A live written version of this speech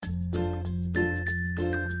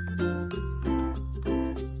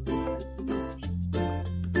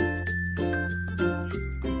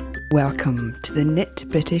Welcome to the Knit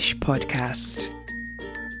British podcast.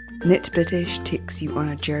 Knit British takes you on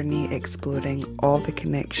a journey exploring all the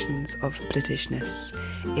connections of Britishness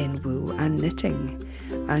in wool and knitting.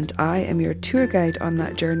 And I am your tour guide on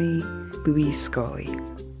that journey, Louise Scully.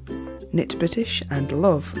 Knit British and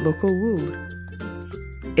love local wool.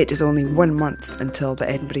 It is only 1 month until the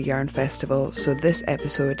Edinburgh Yarn Festival, so this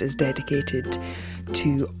episode is dedicated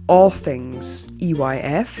to all things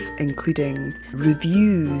EYF, including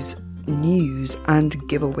reviews, news and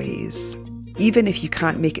giveaways. Even if you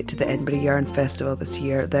can't make it to the Edinburgh Yarn Festival this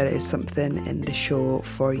year, there is something in the show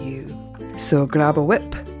for you. So grab a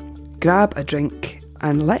whip, grab a drink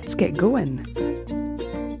and let's get going.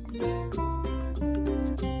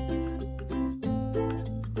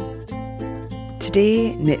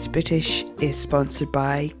 Today, Knit British is sponsored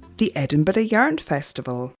by the Edinburgh Yarn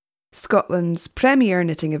Festival. Scotland's premier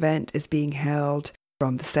knitting event is being held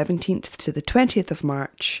from the 17th to the 20th of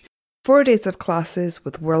March. 4 days of classes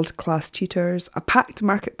with world-class tutors, a packed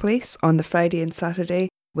marketplace on the Friday and Saturday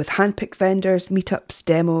with handpicked vendors, meetups,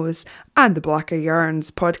 demos and the Blacker Yarns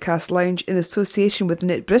podcast lounge in association with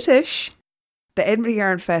Knit British. The Edinburgh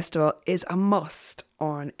Yarn Festival is a must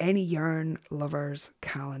on any yarn lover's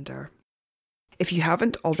calendar. If you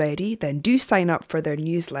haven't already, then do sign up for their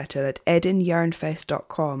newsletter at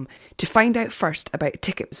edinyarnfest.com to find out first about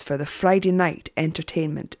tickets for the Friday night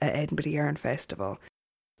entertainment at Edinburgh Yarn Festival.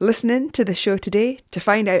 Listen in to the show today to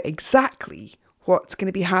find out exactly what's going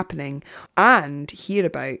to be happening and hear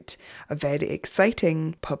about a very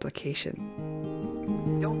exciting publication.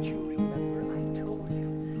 Don't you remember I told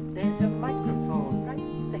you there's a microphone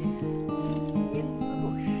right there in the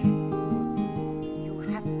bush? You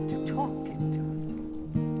have to talk into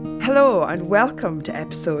it. Hello and welcome to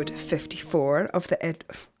episode 54 of the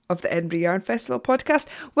Edinburgh Yarn Festival podcast.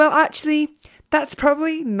 Well, actually, that's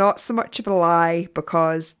probably not so much of a lie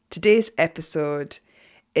because today's episode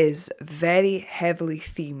is very heavily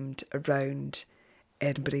themed around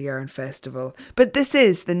Edinburgh Yarn Festival. But this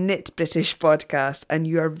is the Knit British podcast and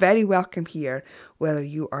you are very welcome here, whether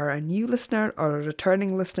you are a new listener or a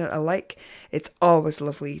returning listener alike. It's always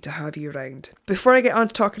lovely to have you around. Before I get on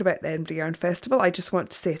to talking about the Edinburgh Yarn Festival, I just want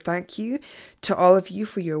to say thank you to all of you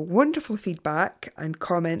for your wonderful feedback and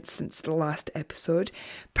comments since the last episode,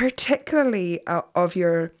 particularly of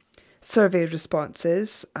your survey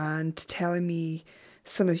responses and telling me,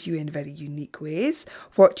 some of you in very unique ways,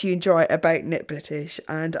 what you enjoy about Knit British,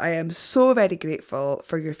 and I am so very grateful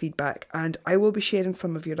for your feedback, and I will be sharing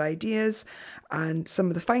some of your ideas and some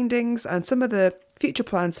of the findings and some of the future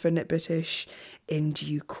plans for Knit British in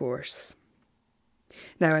due course.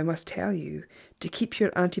 Now I must tell you to keep your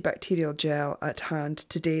antibacterial gel at hand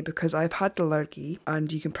today because I've had the lurgy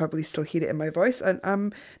and you can probably still hear it in my voice, and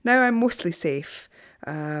I'm mostly safe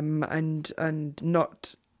and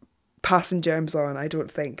not passing germs on, I don't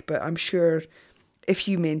think, but I'm sure if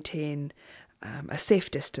you maintain a safe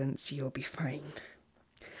distance, you'll be fine.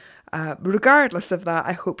 Regardless of that,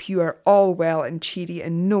 I hope you are all well and cheery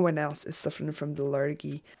and no one else is suffering from the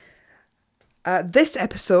lurgy. This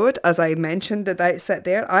episode, as I mentioned at the outset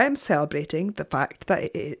there, I am celebrating the fact that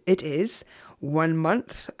it is 1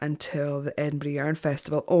 month until the Edinburgh Yarn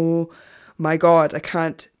Festival. Oh my God, I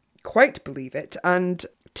can't quite believe it. And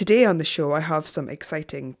today on the show, I have some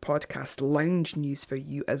exciting podcast lounge news for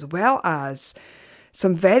you, as well as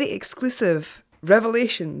some very exclusive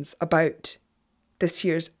revelations about this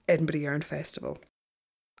year's Edinburgh Yarn Festival,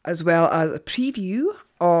 as well as a preview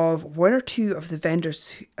of 1 or 2 of the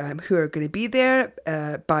vendors who are going to be there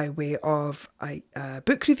by way of a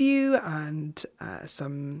book review and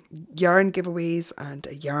some yarn giveaways and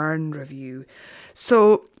a yarn review.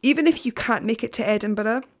 So even if you can't make it to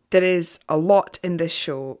Edinburgh, there is a lot in this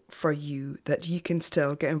show for you that you can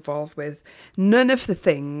still get involved with. None of the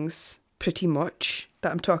things, pretty much,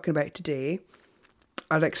 that I'm talking about today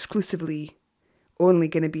are exclusively only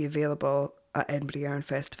going to be available at Edinburgh Yarn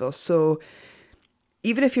Festival. So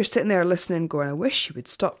even if you're sitting there listening going, I wish you would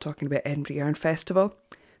stop talking about Edinburgh Yarn Festival,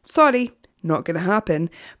 sorry, not going to happen.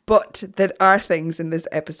 But there are things in this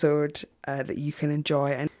episode that you can enjoy.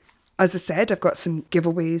 And as I said, I've got some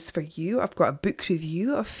giveaways for you. I've got a book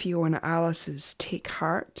review of Fiona Alice's Take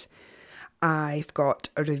Heart. I've got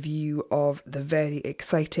a review of the very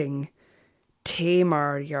exciting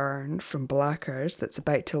Tamar yarn from Blackers that's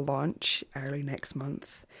about to launch early next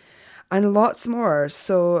month. And lots more.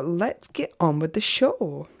 So let's get on with the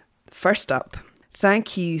show. First up,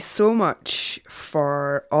 thank you so much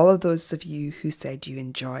for all of those of you who said you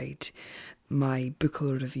enjoyed my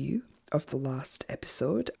Bookle review of the last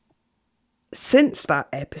episode. Since that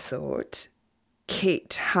episode,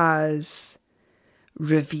 Kate has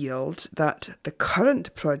revealed that the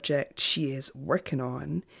current project she is working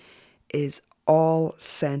on is all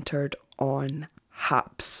centered on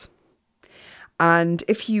haps. And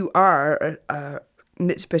if you are a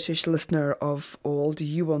Knit British listener of old,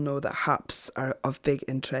 you will know that haps are of big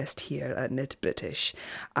interest here at Knit British.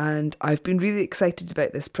 And I've been really excited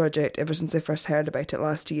about this project ever since I first heard about it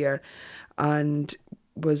last year, and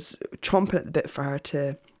was chomping at the bit for her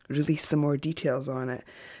to release some more details on it.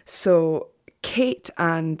 So Kate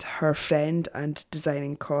and her friend and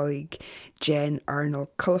designing colleague Jen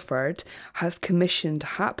Arnold-Culliford have commissioned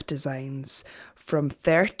hap designs from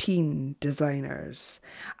 13 designers,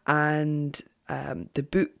 and the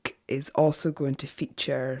book is also going to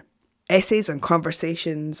feature essays and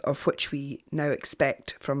conversations, of which we now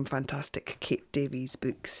expect from fantastic Kate Davies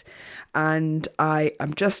books. And I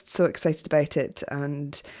am just so excited about it,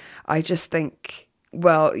 and I just think,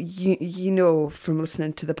 well, you know from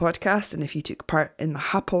listening to the podcast, and if you took part in the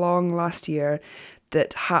Hap Along last year,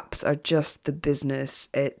 that haps are just the business.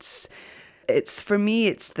 It's for me,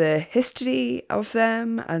 it's the history of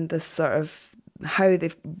them and the sort of how they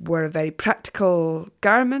were a very practical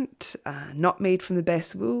garment, not made from the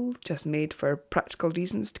best wool, just made for practical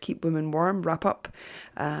reasons to keep women warm, wrap up,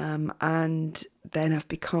 and then have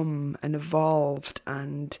become and evolved,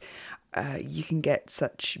 and you can get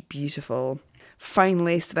such beautiful fine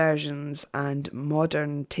lace versions and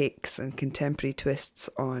modern takes and contemporary twists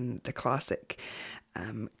on the classic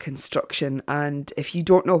construction. And if you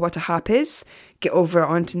don't know what a hap is, get over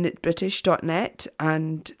onto knitbritish.net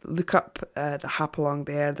and look up the hap along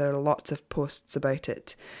there. There are lots of posts about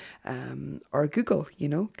it. Or Google,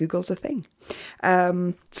 Google's a thing.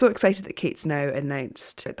 So excited that Kate's now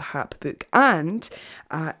announced the hap book and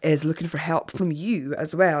is looking for help from you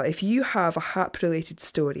as well. If you have a hap related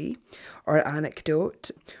story or anecdote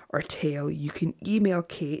or tale, you can email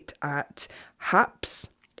Kate at haps,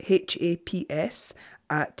 HAPS,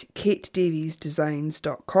 at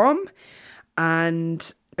katedaviesdesigns.com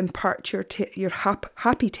and impart your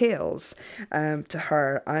happy tales to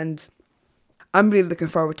her. And I'm really looking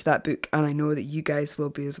forward to that book, and I know that you guys will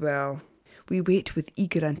be as well. We wait with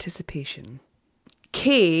eager anticipation.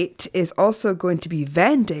 Kate is also going to be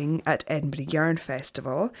vending at Edinburgh Yarn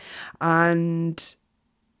Festival and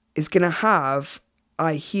is going to have,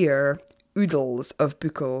 I hear, oodles of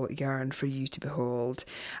buccal yarn for you to behold.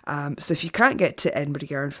 So if you can't get to Edinburgh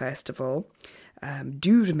Yarn Festival,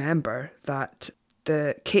 do remember that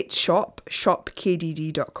the Kate's shopkdd.com,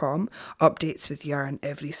 updates with yarn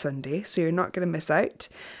every Sunday, so you're not going to miss out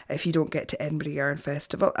if you don't get to Edinburgh Yarn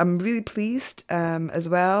Festival. I'm really pleased as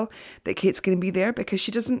well that Kate's going to be there, because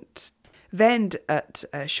she doesn't vend at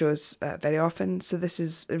shows very often, so this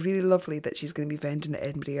is really lovely that she's going to be vending at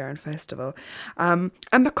Edinburgh Yarn Festival. And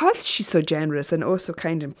because she's so generous and also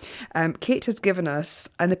kind, Kate has given us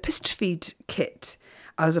an epistrophied kit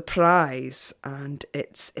as a prize, and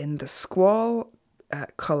it's in the squall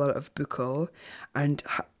colour of buccal and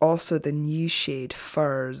also the new shade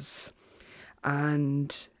furs.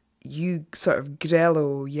 And you sort of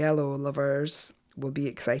grello yellow lovers will be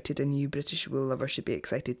excited, and you British wool lovers should be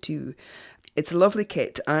excited too. It's a lovely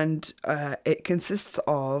kit, and it consists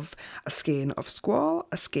of a skein of squall,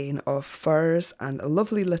 a skein of furs, and a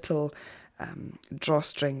lovely little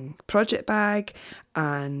drawstring project bag.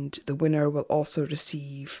 And the winner will also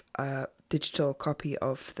receive a digital copy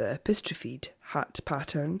of the epistrophied hat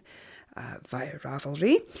pattern via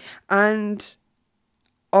Ravelry. And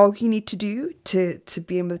all you need to do to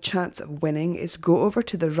be in with a chance of winning is go over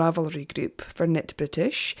to the Ravelry group for Knit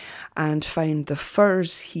British and find the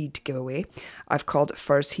Furs Heed giveaway. I've called it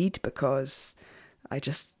Furs Heed because I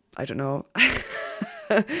don't know.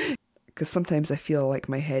 Because sometimes I feel like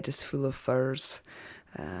my head is full of furs.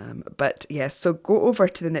 But yes, so go over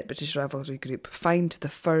to the Knit British Ravelry group, find the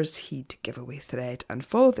Furs Heed giveaway thread and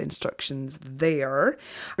follow the instructions there.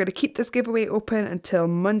 We're going to keep this giveaway open until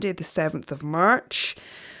Monday the 7th of March.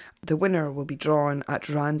 The winner will be drawn at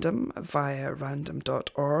random via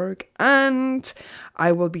random.org, and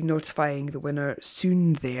I will be notifying the winner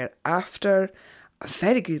soon thereafter.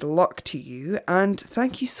 Very good luck to you, and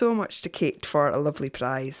thank you so much to Kate for a lovely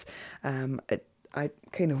prize. I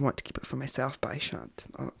kind of want to keep it for myself, but I shan't.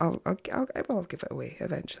 I will give it away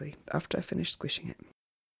eventually after I finish squishing it.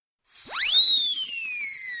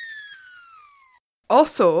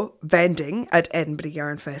 Also vending at Edinburgh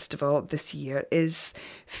Yarn Festival this year is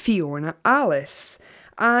Fiona Alice.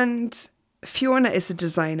 And Fiona is a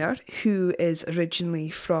designer who is originally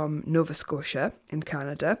from Nova Scotia in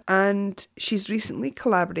Canada, and she's recently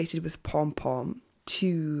collaborated with Pom Pom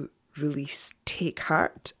to release Take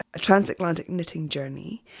Heart, A Transatlantic Knitting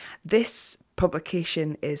Journey. This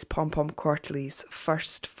publication is Pom Pom Quarterly's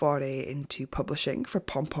first foray into publishing for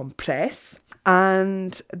Pom Pom Press,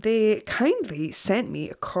 and they kindly sent me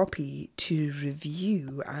a copy to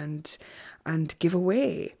review and give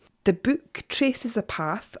away. The book traces a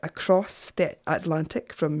path across the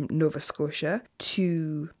Atlantic from Nova Scotia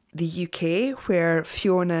to the UK, where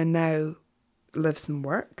Fiona now lives and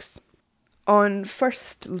works. On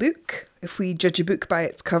first look, if we judge a book by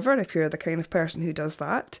its cover, if you're the kind of person who does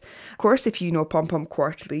that, of course, if you know Pom Pom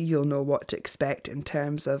Quarterly, you'll know what to expect in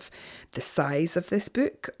terms of the size of this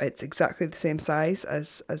book. It's exactly the same size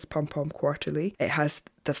as Pom Pom Quarterly. It has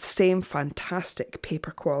the same fantastic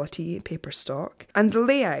paper quality, paper stock, and the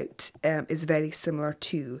layout is very similar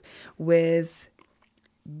too, with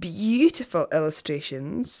beautiful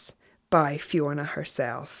illustrations by Fiona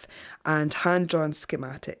herself and hand-drawn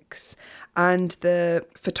schematics, and the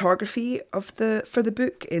photography for the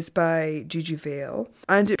book is by Juju Vale,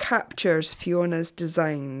 and it captures Fiona's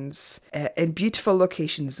designs in beautiful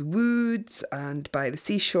locations, woods and by the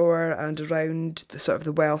seashore and around the sort of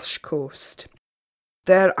the Welsh coast.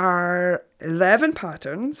 There are 11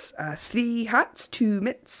 patterns, 3 hats, 2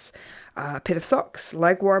 mitts, a pair of socks,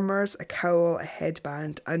 leg warmers, a cowl, a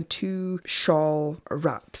headband, and 2 shawl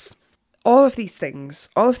wraps. All of these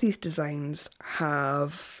designs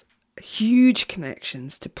have huge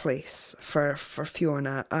connections to place for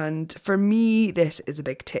Fiona, and for me, this is a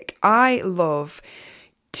big tick. I love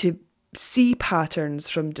to see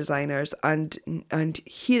patterns from designers and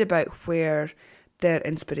hear about where their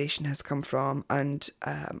inspiration has come from and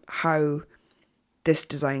how this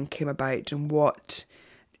design came about and what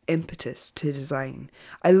impetus to design.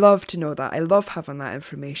 I love to know that. I love having that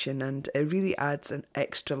information, and it really adds an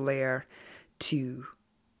extra layer to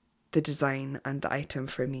the design and the item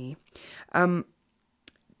for me.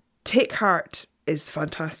 Take Heart is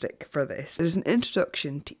fantastic for this. There's an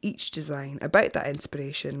introduction to each design about that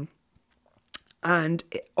inspiration, and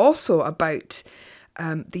also about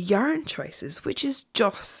the yarn choices, which is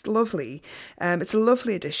just lovely. It's a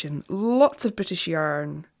lovely addition. Lots of British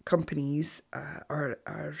yarn companies are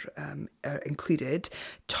included.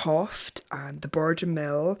 Toft and the Border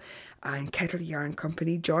Mill and Kettle Yarn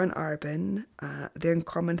Company, John Arbon, The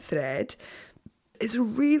Uncommon Thread. It's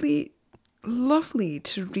really lovely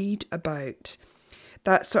to read about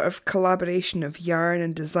that sort of collaboration of yarn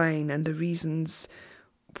and design and the reasons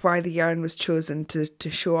why the yarn was chosen to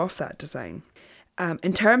show off that design.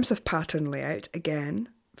 In terms of pattern layout, again,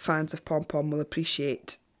 fans of Pom Pom will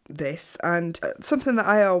appreciate this, and something that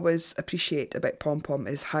I always appreciate about Pom Pom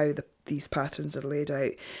is how these patterns are laid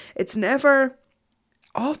out. It's never,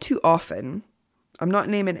 all too often, I'm not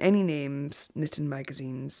naming any names, knitting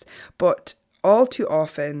magazines, but all too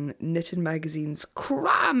often knitting magazines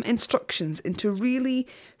cram instructions into really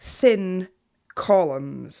thin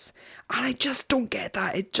columns, and I just don't get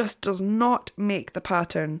that. It just does not make the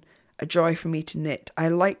pattern a joy for me to knit. I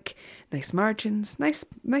like nice margins, nice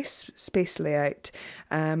space layout,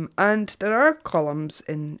 and there are columns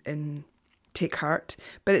in Take Heart,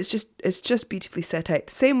 but it's just beautifully set out,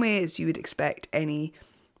 the same way as you would expect any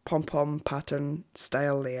Pom Pom pattern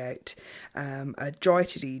style layout. A joy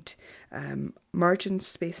to read. Margins,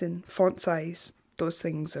 spacing, font size, those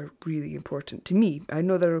things are really important to me. I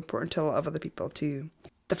know they're important to a lot of other people too.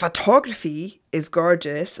 The photography is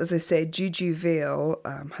gorgeous. As I said, Juju Vale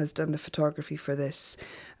has done the photography for this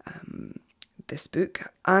book.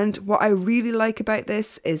 And what I really like about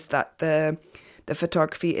this is that the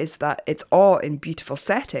photography is that it's all in beautiful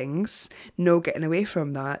settings, no getting away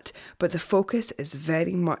from that, but the focus is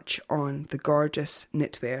very much on the gorgeous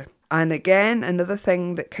knitwear. And again, another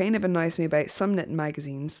thing that kind of annoys me about some knitting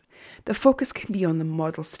magazines, the focus can be on the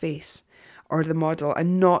model's face or the model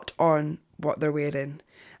and not on what they're wearing.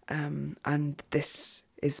 And this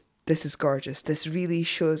is gorgeous. This really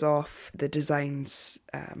shows off the designs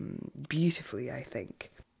beautifully, I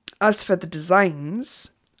think. As for the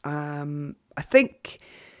designs, I think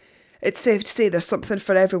it's safe to say there's something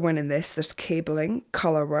for everyone in this. There's cabling,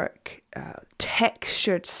 colour work,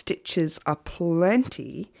 textured stitches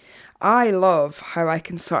aplenty. I love how I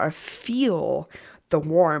can sort of feel the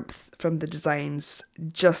warmth from the designs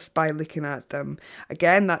just by looking at them.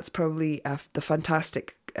 Again, that's probably the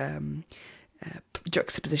fantastic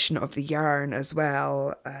juxtaposition of the yarn as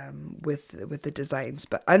well, with the designs.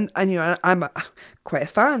 But and you know, I'm quite a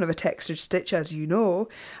fan of a textured stitch, as you know.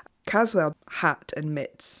 Caswell hat and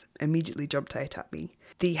mitts immediately jumped out at me.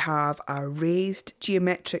 They have raised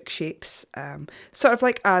geometric shapes, sort of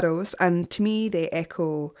like arrows, and to me they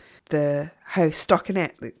echo how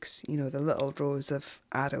stockinette looks, you know, the little rows of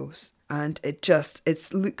arrows. And it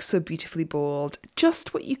looks so beautifully bold.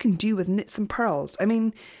 Just what you can do with knits and purls. I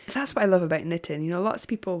mean, that's what I love about knitting. You know, lots of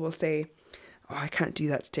people will say, oh, I can't do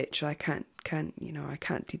that stitch, or I can't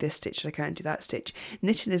do this stitch, or I can't do that stitch.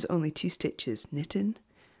 Knitting is only 2 stitches, knitting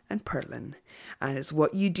and purling, and it's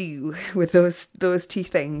what you do with those 2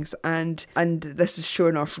 things, and this is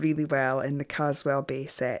shown off really well in the Caswell Bay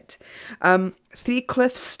set. Three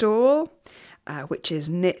Cliffs Stole, which is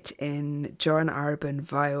knit in John Arbon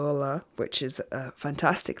Viola, which is a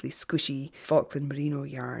fantastically squishy Falkland Merino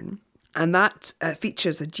yarn, and that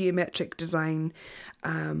features a geometric design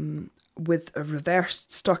with a reversed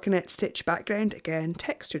stockinette stitch background, again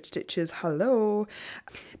textured stitches, hello.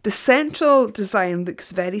 The central design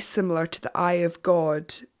looks very similar to the Eye of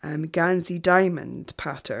God Gansey diamond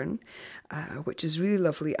pattern, which is really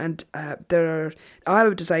lovely, and there are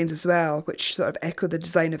arrow designs as well which sort of echo the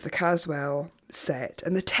design of the Caswell set,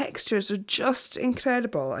 and the textures are just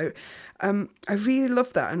incredible. I really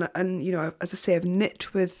love that, and you know, as I say, I've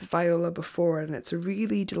knit with Viola before, and it's a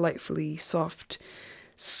really delightfully soft,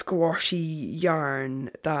 squashy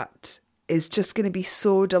yarn that is just going to be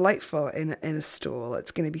so delightful in a stole.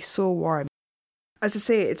 It's going to be so warm. As I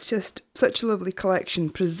say, it's just such a lovely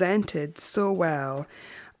collection, presented so well.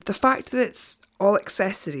 The fact that it's all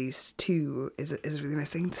accessories too is a really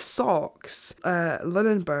nice thing. The socks,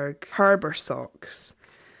 Lunenburg Harbour socks,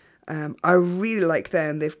 I really like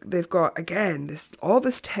them. They've got, again, all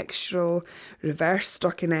this textural reverse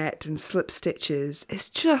stockinette and slip stitches. It's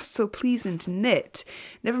just so pleasing to knit.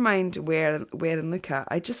 Never mind wear and look at.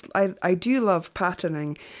 I do love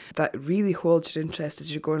patterning that really holds your interest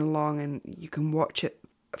as you're going along, and you can watch it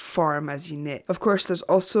form as you knit. Of course, there's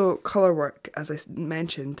also colour work, as I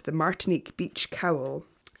mentioned, the Martinique Beach Cowl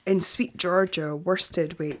in Sweet Georgia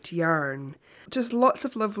worsted weight yarn. Just lots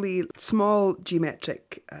of lovely small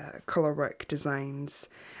geometric colour work designs.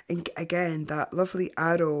 And again, that lovely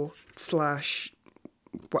arrow /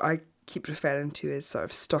 what I keep referring to as sort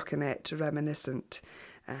of stockinette reminiscent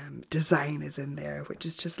design is in there, which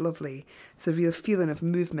is just lovely. It's a real feeling of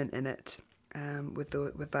movement in it with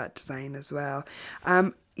that design as well.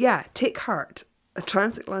 Take Heart, a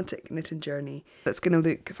transatlantic knitting journey that's going to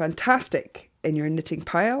look fantastic in your knitting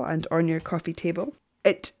pile and on your coffee table.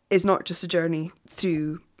 It is not just a journey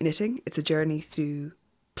through knitting, it's a journey through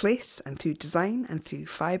place and through design and through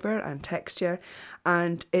fibre and texture,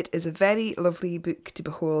 and it is a very lovely book to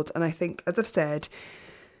behold, and I think, as I've said,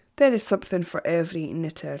 there is something for every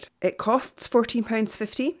knitter. It costs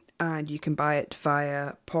 £14.50, and you can buy it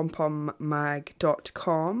via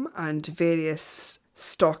pompommag.com and various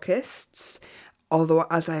stockists, although,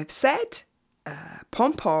 as I've said,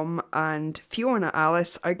 Pom Pom and Fiona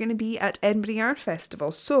Alice are going to be at Edinburgh Yarn Festival,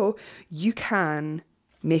 so you can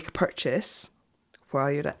make a purchase while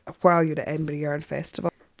you're at Edinburgh Yarn Festival.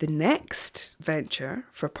 The next venture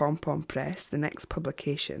for Pom Pom Press, the next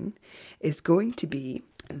publication, is going to be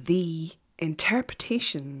the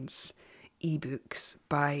Interpretations ebooks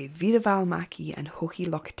by Vera Valmaki and Hoki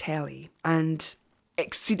Locatelli, and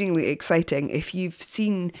exceedingly exciting. If you've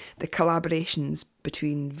seen the collaborations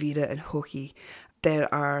between Vera and Hoki,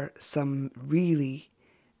 there are some really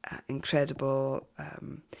incredible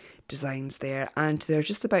designs there, and they're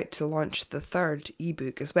just about to launch the 3rd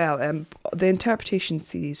ebook as well. The Interpretation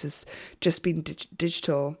series has just been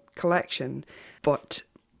digital collection, but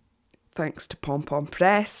thanks to Pom Pom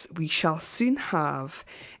Press, we shall soon have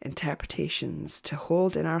Interpretations to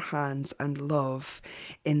hold in our hands and love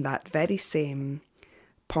in that very same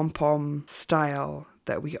pom-pom style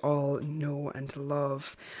that we all know and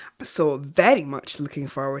love. So very much looking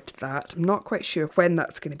forward to that. I'm not quite sure when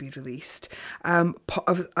that's going to be released. As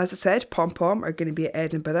I said, Pom Pom are going to be at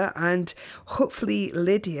Edinburgh, and hopefully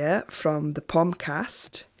Lydia from the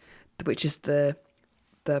Pomcast, which is the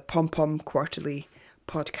Pom Pom Quarterly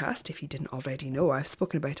podcast, if you didn't already know, I've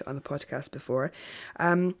spoken about it on the podcast before.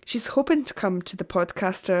 She's hoping to come to the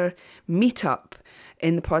podcaster meetup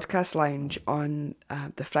in the podcast lounge on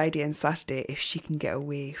the Friday and Saturday if she can get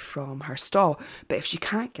away from her stall. But if she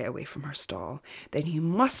can't get away from her stall, then you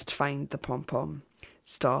must find the Pom Pom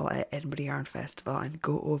stall at Edinburgh Yarn Festival and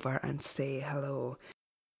go over and say hello.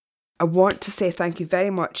 I want to say thank you very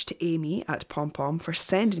much to Amy at Pom Pom for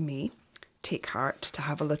sending me Take Heart to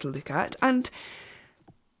have a little look at, and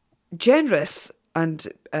generous and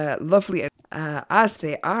lovely as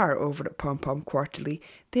they are over at Pom Pom Quarterly,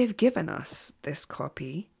 they've given us this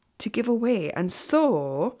copy to give away. And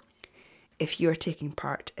so, if you're taking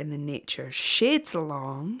part in the Nature Shades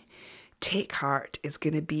Along, Take Heart is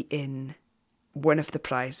going to be in one of the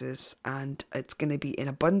prizes, and it's going to be in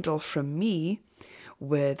a bundle from me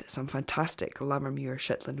with some fantastic Lammermuir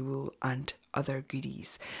Shetland wool and other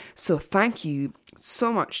goodies. So thank you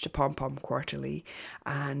so much to Pom Pom Quarterly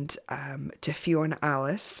and to Fiona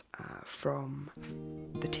Alice from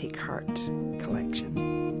the Take Heart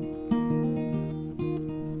collection.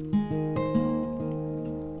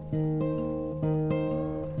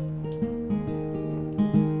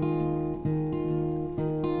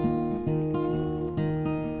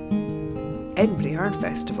 Edinburgh Yarn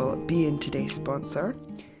Festival, being today's sponsor,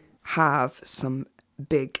 have some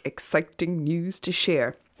big exciting news to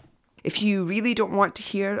share. If you really don't want to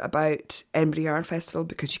hear about Edinburgh Yarn Festival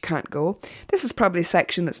because you can't go, this is probably a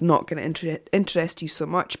section that's not going to interest you so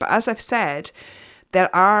much. But as I've said,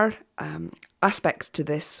 there are aspects to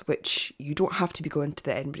this which you don't have to be going to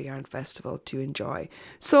the Edinburgh Yarn Festival to enjoy.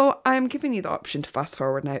 So I'm giving you the option to fast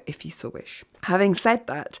forward now if you so wish. Having said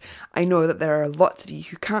that, I know that there are lots of you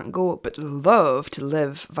who can't go but love to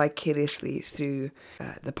live vicariously through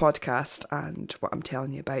the podcast and what I'm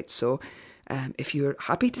telling you about. So if you're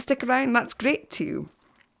happy to stick around, that's great too.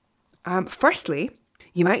 Firstly,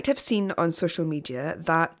 you might have seen on social media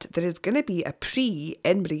that there is going to be a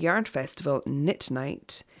pre-Edinburgh Yarn Festival knit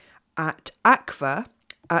night at Aqua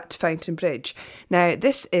at Fountain Bridge. Now,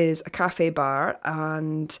 this is a cafe bar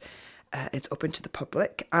and it's open to the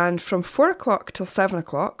public. And from 4 o'clock till 7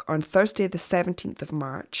 o'clock on Thursday the 17th of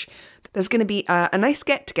March, there's going to be a nice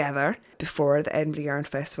get-together before the Edinburgh Yarn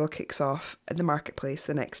Festival kicks off at the marketplace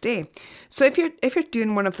the next day. So if you're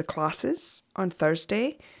doing one of the classes on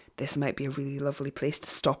Thursday, this might be a really lovely place to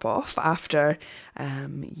stop off after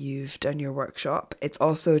you've done your workshop. It's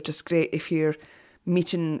also just great if you're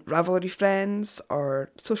meeting Ravelry friends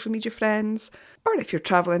or social media friends, or if you're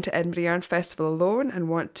travelling to Edinburgh Yarn Festival alone and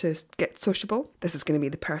want to get sociable, this is going to be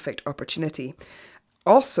the perfect opportunity.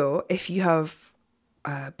 Also, if you have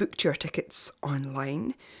booked your tickets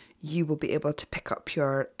online, you will be able to pick up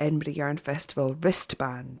your Edinburgh Yarn Festival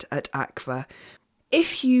wristband at Aqua.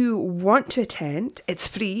 If you want to attend, it's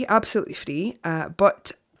free, absolutely free,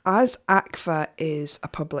 but as Aqua is a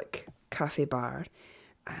public cafe bar,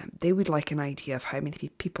 they would like an idea of how many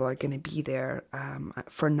people are going to be there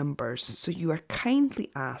for numbers. So you are kindly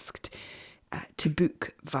asked to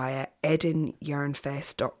book via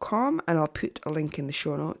edinyarnfest.com, and I'll put a link in the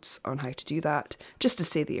show notes on how to do that, just to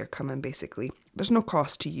say that you're coming basically. There's no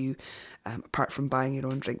cost to you apart from buying your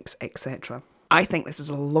own drinks, etc. I think this is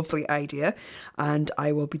a lovely idea and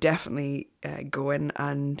I will be definitely going,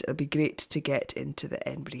 and it'll be great to get into the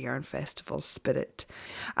Edinburgh Yarn Festival spirit.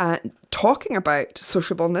 Talking about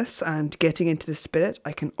sociableness and getting into the spirit,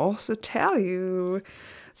 I can also tell you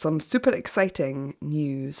some super exciting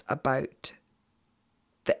news about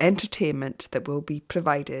the entertainment that will be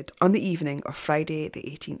provided on the evening of Friday the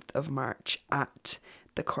 18th of March at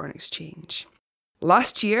the Corn Exchange.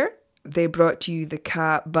 Last year, they brought you the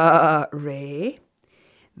cabaret.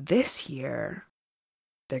 This year,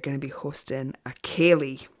 they're going to be hosting a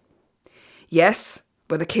Ceilidh. Yes,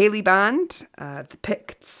 with a Ceilidh band, the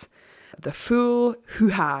Picts, the full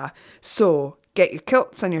hoo-ha. So get your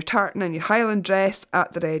kilts and your tartan and your Highland dress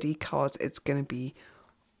at the ready, cause it's going to be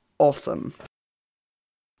awesome.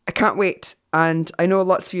 I can't wait, and I know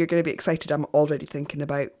lots of you are going to be excited. I'm already thinking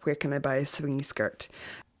about where can I buy a swingy skirt.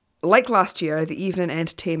 Like last year, the evening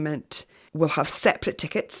entertainment will have separate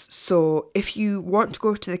tickets. So if you want to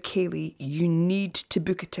go to the Ceilidh, you need to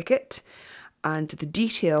book a ticket, and the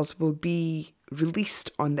details will be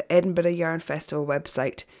released on the Edinburgh Yarn Festival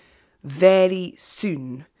website very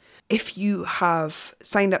soon. If you have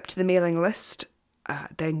signed up to the mailing list,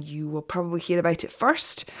 then you will probably hear about it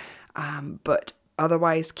first. But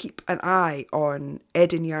otherwise, keep an eye on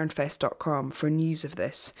edinyarnfest.com for news of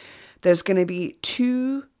this. There's going to be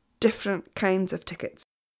 2 different kinds of tickets.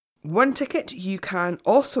 One ticket, you can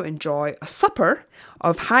also enjoy a supper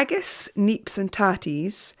of haggis, neeps and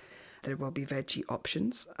tatties. There will be veggie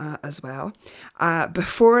options as well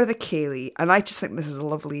before the Ceilidh. And I just think this is a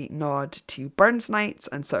lovely nod to Burns nights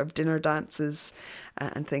and sort of dinner dances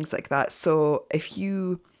and things like that. So if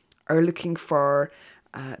you are looking for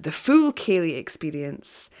the full Ceilidh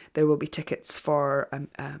experience, there will be tickets for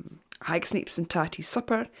haggis, neeps and tatties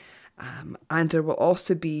supper. And there will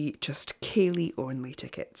also be just Ceilidh only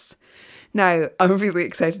tickets. Now, I'm really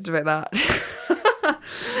excited about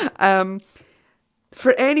that.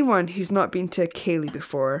 For anyone who's not been to Ceilidh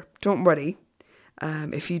before, don't worry.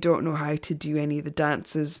 If you don't know how to do any of the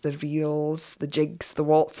dances, the reels, the jigs, the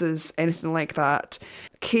waltzes, anything like that,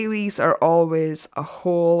 Ceilidhs are always a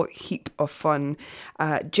whole heap of fun.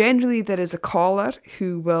 Generally, there is a caller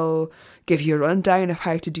who will give you a rundown of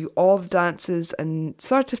how to do all the dances and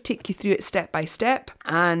sort of take you through it step by step.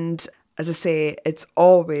 And as I say, it's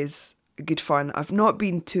always good fun. I've not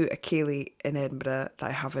been to a ceilidh in Edinburgh that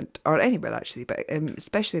I haven't, or anywhere actually, but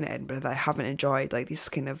especially in Edinburgh, that I haven't enjoyed, like these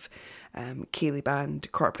kind of ceilidh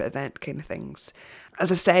band corporate event kind of things.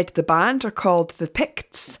 As I've said, the band are called The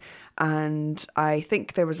Picts, and I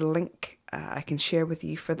think there was a link I can share with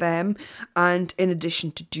you for them. And in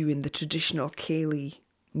addition to doing the traditional ceilidh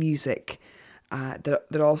music,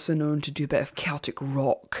 they're also known to do a bit of Celtic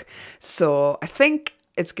rock. So I think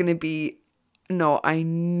it's going to be, I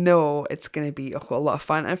know it's going to be a whole lot of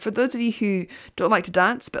fun. And for those of you who don't like to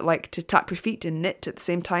dance but like to tap your feet and knit at the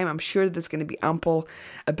same time, I'm sure there's going to be ample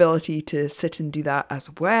ability to sit and do that as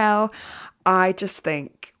well. I just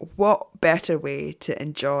think, what better way to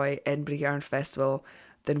enjoy Edinburgh Yarn Festival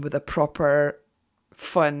than with a proper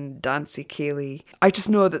fun dancey ceilidh. I just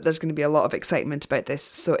know that there's going to be a lot of excitement about this.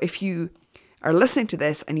 So if you are listening to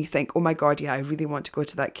this and you think, oh my God, yeah, I really want to go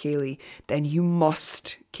to that ceilidh, then you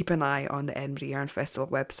must keep an eye on the Edinburgh Yarn Festival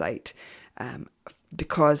website,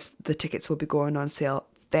 because the tickets will be going on sale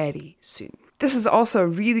very soon. This is also a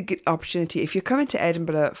really good opportunity if you're coming to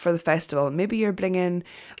Edinburgh for the festival. Maybe you're bringing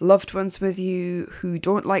loved ones with you who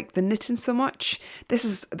don't like the knitting so much. This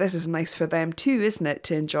is nice for them too, isn't it,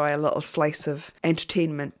 to enjoy a little slice of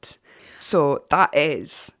entertainment. So that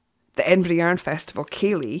is the Edinburgh Yarn Festival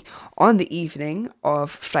ceilidh on the evening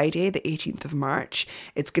of Friday, the 18th of March.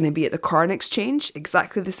 It's going to be at the Corn Exchange,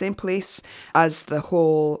 exactly the same place as the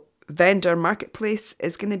whole vendor marketplace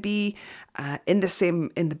is going to be, in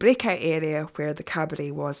the breakout area where the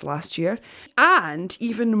cabaret was last year. And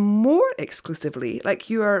even more exclusively, like,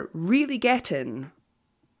 you are really getting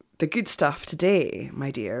the good stuff today,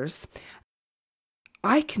 my dears.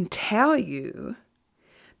 I can tell you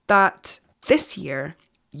that this year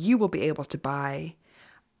you will be able to buy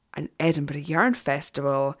an Edinburgh Yarn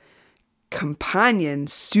Festival companion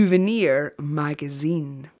souvenir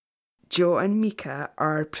magazine. Jo and Mika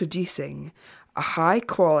are producing a high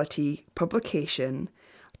quality publication,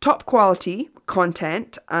 top quality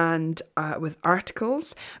content, and with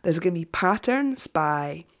articles. There's going to be patterns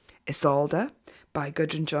by Isolde, by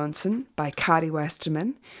Gudrun Johnson, by Carrie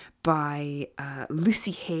Westerman, by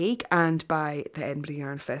Lucy Haig, and by the Edinburgh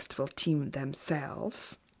Yarn Festival team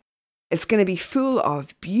themselves. It's going to be full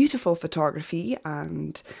of beautiful photography,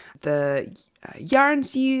 and the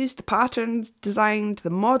yarns used, the patterns designed, the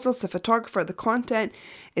models, the photographer, the content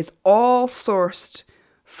is all sourced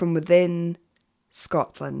from within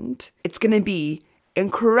Scotland. It's going to be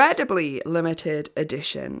incredibly limited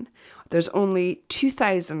edition. There's only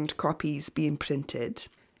 2,000 copies being printed.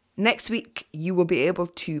 Next week, you will be able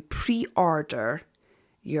to pre-order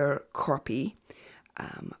your copy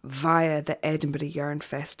via the Edinburgh Yarn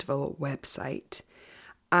Festival website.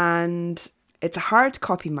 And it's a hard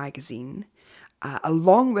copy magazine.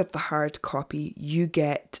 Along with the hard copy, you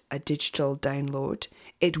get a digital download.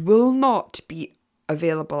 It will not be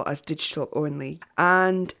available as digital only.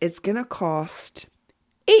 And it's going to cost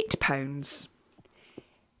 £8.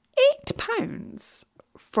 £8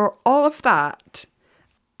 for all of that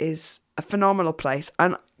is a phenomenal price.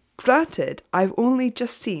 And granted, I've only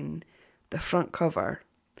just seen the front cover,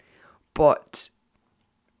 but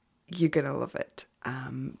you're gonna love it.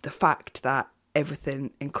 The fact that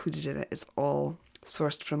everything included in it is all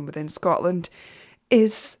sourced from within Scotland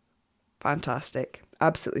is fantastic,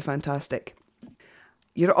 absolutely fantastic.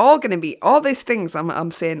 You're all going to be, all these things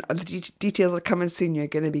I'm saying, the details are coming soon. You're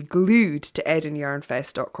going to be glued to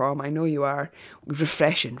edinyarnfest.com. I know you are.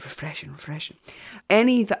 Refreshing.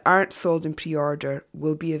 Any that aren't sold in pre-order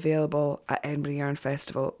will be available at Edinburgh Yarn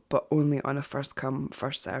Festival, but only on a first come,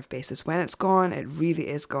 first served basis. When it's gone, it really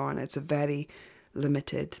is gone. It's a very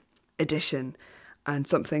limited edition and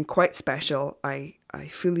something quite special, I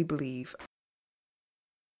fully believe.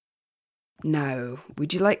 Now,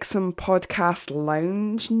 would you like some podcast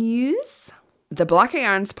lounge news? The Black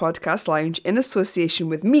Yarns Podcast Lounge, in association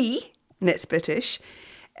with me, Knit British,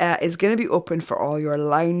 is going to be open for all your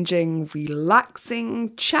lounging,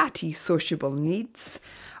 relaxing, chatty, sociable needs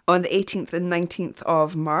on the 18th and 19th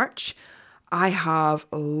of March. I have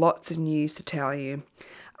lots of news to tell you.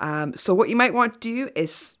 So what you might want to do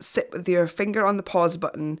is sit with your finger on the pause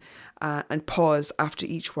button and pause after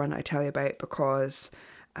each one I tell you about, because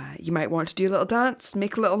you might want to do a little dance,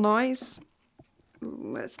 make a little noise.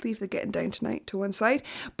 Let's leave the getting down tonight to one side.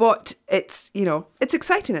 But it's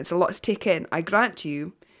exciting. It's a lot to take in. I grant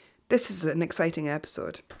you, this is an exciting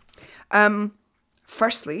episode.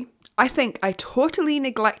 Firstly, I think I totally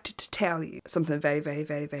neglected to tell you something very, very,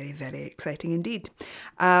 very, very, very exciting indeed.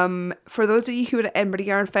 For those of you who were at Edinburgh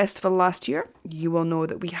Yarn Festival last year, you will know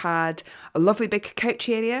that we had a lovely big couch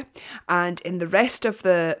area, and in the rest of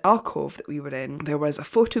the alcove that we were in, there was a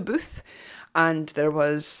photo booth and there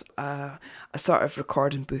was a sort of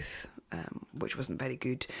recording booth, which wasn't very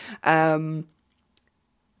good.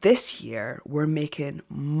 This year, we're making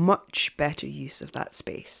much better use of that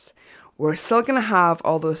space. We're still going to have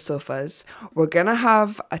all those sofas. We're going to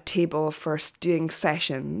have a table for doing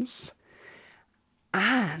sessions.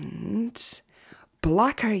 And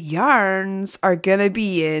Blacker Yarns are going to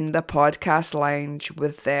be in the podcast lounge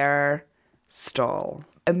with their stall.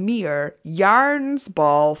 A mere yarns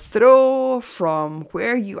ball throw from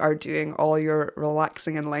where you are doing all your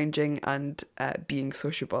relaxing and lounging and being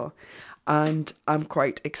sociable. And I'm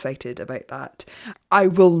quite excited about that. I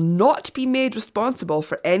will not be made responsible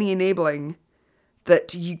for any enabling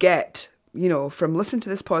that you get, from listening to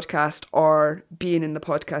this podcast or being in the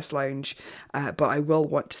podcast lounge, but I will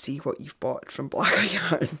want to see what you've bought from Blacker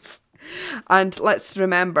Yarns. And let's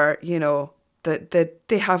remember, that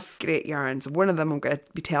they have great yarns. One of them I'm going to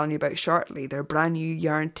be telling you about shortly. Their brand new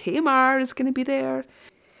yarn Tamar is going to be there.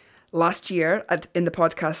 Last year, in the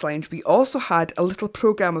podcast lounge, we also had a little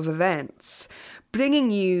programme of events,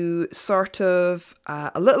 bringing you sort of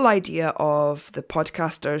a little idea of the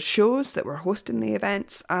podcasters' shows that were hosting the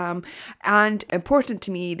events. And important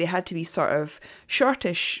to me, they had to be sort of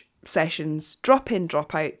shortish sessions, drop in,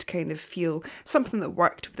 drop out, kind of feel something that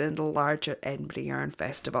worked within the larger Edinburgh Yarn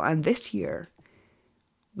Festival. And this year,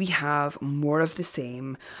 we have more of the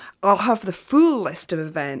same. I'll have the full list of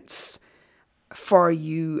events for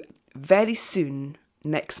you very soon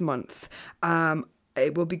next month.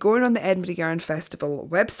 It will be going on the Edinburgh Yarn Festival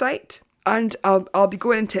website, and I'll be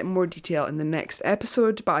going into it in more detail in the next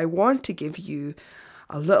episode, but I want to give you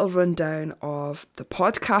a little rundown of the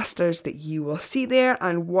podcasters that you will see there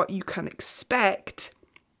and what you can expect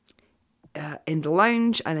in the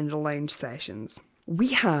lounge and in the lounge sessions.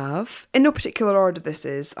 We have, in no particular order this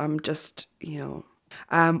is,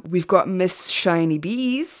 we've got Miss Shiny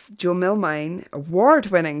Bees, Jo Milmine,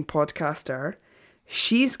 award-winning podcaster.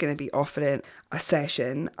 She's going to be offering a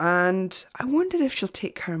session, and I wonder if she'll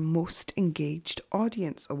take her Most Engaged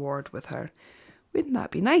Audience award with her. Wouldn't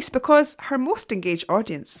that be nice? Because her most engaged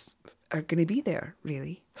audience are going to be there,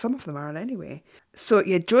 really. Some of them are anyway. So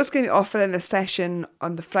yeah, Jo's going to be offering a session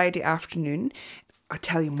on the Friday afternoon. I'll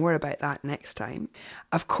tell you more about that next time.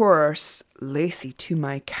 Of course, Lacey To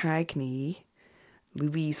My Cagney,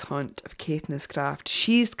 Louise Hunt of Caithness Craft,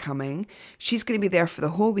 she's coming. She's going to be there for the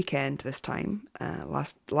whole weekend this time.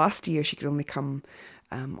 Last year she could only come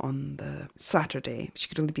on the Saturday. She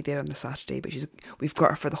could only be there on the Saturday, but we've got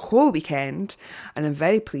her for the whole weekend, and I'm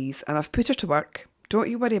very pleased. And I've put her to work. Don't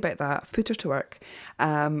you worry about that. I've put her to work.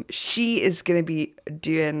 She is going to be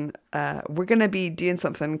doing, we're going to be doing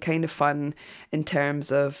something kind of fun in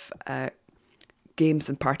terms of games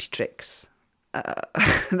and party tricks.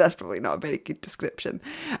 That's probably not a very good description.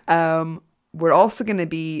 We're also going to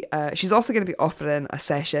be, she's also going to be offering a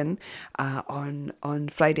session on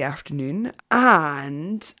Friday afternoon,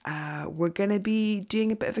 and we're going to be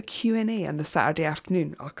doing a bit of a Q&A on the Saturday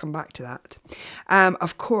afternoon. I'll come back to that.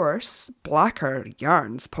 Of course, Blacker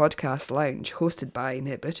Yarns Podcast Lounge, hosted by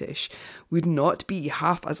Knit British, would not be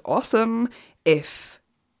half as awesome if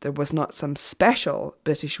there was not some special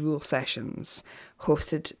British wool sessions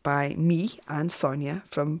hosted by me and Sonia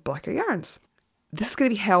from Blacker Yarns. This is going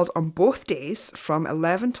to be held on both days from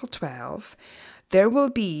 11 till 12. There will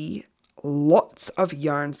be lots of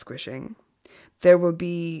yarn squishing. There will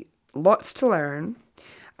be lots to learn.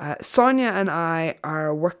 Sonia and I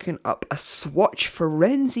are working up a swatch for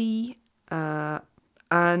Renzi,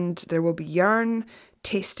 and there will be yarn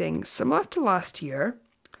tasting similar to last year.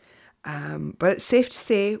 But it's safe to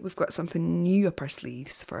say we've got something new up our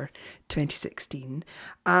sleeves for 2016,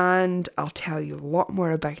 and I'll tell you a lot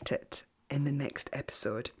more about it in the next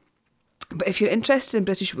episode. But if you're interested in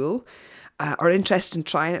British wool, or interested in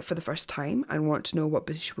trying it for the first time and want to know what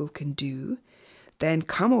British wool can do, then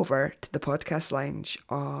come over to the podcast lounge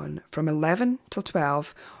from 11 till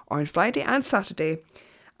 12 on Friday and Saturday.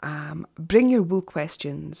 Bring your wool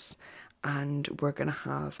questions, and we're going to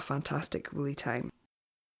have a fantastic woolly time.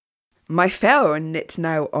 My fellow Knit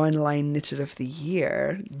Now Online Knitter of the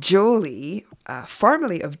Year, Jolie,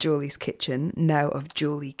 formerly of Jolie's Kitchen, now of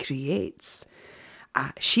Jolie Creates.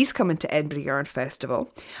 She's coming to Edinburgh Yarn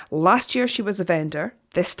Festival. Last year she was a vendor.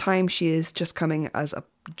 This time she is just coming as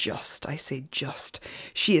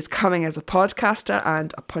she is coming as a podcaster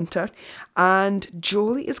and a punter. And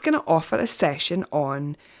Jolie is going to offer a session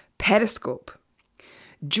on Periscope.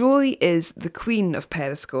 Jolie is the queen of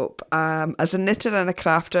Periscope. As a knitter and a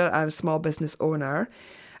crafter and a small business owner,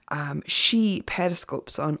 she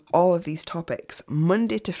periscopes on all of these topics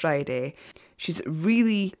Monday to Friday. She's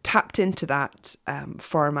really tapped into that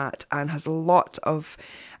format and has a lot of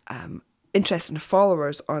interesting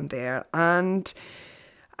followers on there. And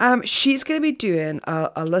she's going to be doing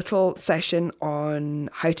a little session on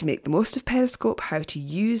how to make the most of Periscope, how to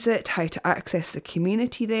use it, how to access the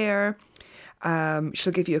community there.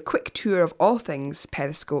 She'll give you a quick tour of all things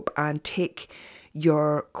Periscope and take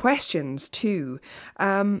your questions too.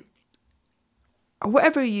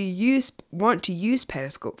 Whatever you want to use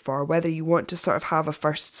Periscope for, whether you want to sort of have a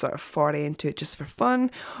first sort of foray into it just for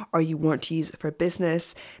fun, or you want to use it for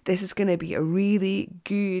business, this is going to be a really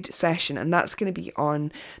good session, and that's going to be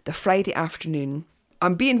on the Friday afternoon.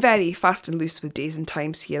 I'm being very fast and loose with days and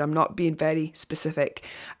times here. I'm not being very specific,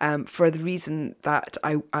 for the reason that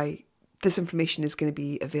this information is going to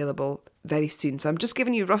be available very soon. So I'm just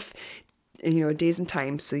giving you rough, days and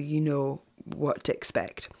times so you know what to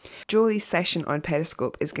expect. Jolie's session on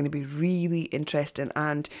Periscope is going to be really interesting,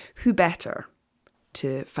 and who better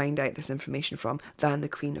to find out this information from than the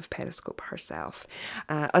queen of Periscope herself.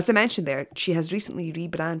 As I mentioned there, she has recently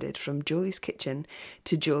rebranded from Jolie's Kitchen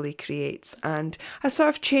to Jolie Creates, and has sort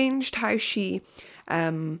of changed how she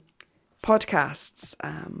podcasts,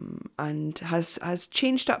 and has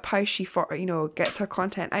changed up how she gets her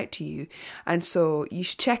content out to you. And so you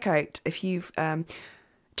should check out, if you've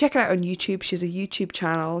check her out on YouTube. She has a YouTube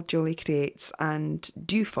channel, Jolie Creates, and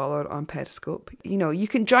do follow her on Periscope. You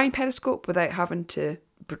can join Periscope without having to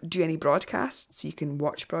do any broadcasts. You can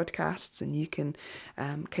watch broadcasts and you can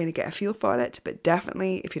kind of get a feel for it. But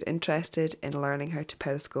definitely, if you're interested in learning how to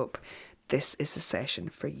Periscope, this is the session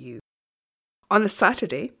for you. On the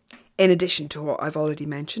Saturday, in addition to what I've already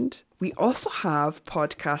mentioned, we also have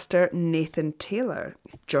podcaster Nathan Taylor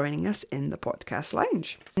joining us in the podcast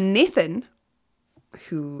lounge. Nathan,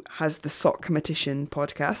 who has the Sock Competition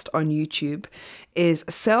podcast on YouTube, is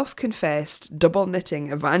a self-confessed double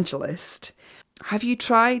knitting evangelist. Have you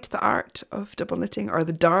tried the art of double knitting, or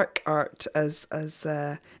the dark art as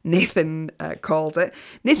Nathan called it?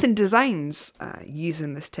 Nathan designs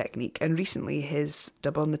using this technique, and recently his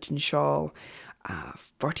double knitting shawl,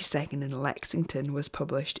 42nd in Lexington, was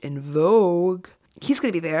published in Vogue. He's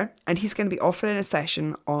going to be there, and he's going to be offering a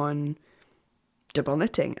session on double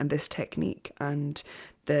knitting and this technique, and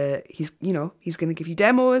he's going to give you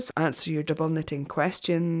demos, answer your double knitting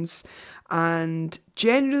questions, and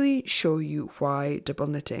generally show you why double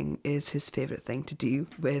knitting is his favourite thing to do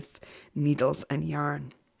with needles and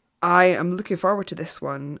yarn. I am looking forward to this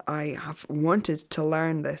one. I have wanted to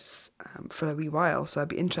learn this for a wee while, so I'd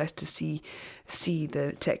be interested to see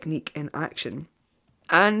the technique in action.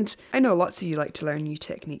 And I know lots of you like to learn new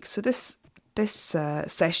techniques, so this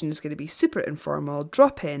session is going to be super informal.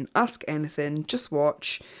 Drop in, ask anything, just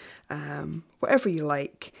watch, whatever you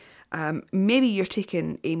like. Maybe you're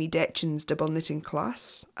taking Amy Detchin's double knitting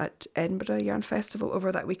class at Edinburgh Yarn Festival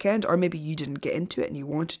over that weekend, or maybe you didn't get into it and you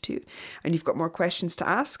wanted to, and you've got more questions to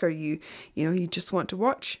ask, or you just want to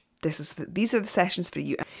watch. These are the sessions for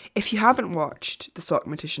you. If you haven't watched the Sock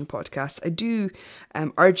Competition podcast, I do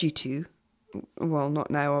urge you to. Well,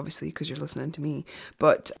 not now, obviously, because you're listening to me,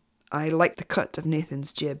 but I like the cut of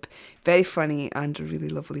Nathan's jib. Very funny and a really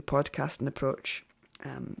lovely podcasting approach.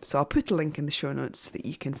 So I'll put a link in the show notes so that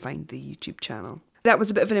you can find the YouTube channel. That was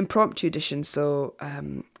a bit of an impromptu edition, so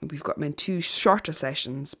we've got them in 2 shorter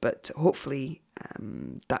sessions, but hopefully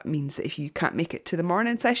that means that if you can't make it to the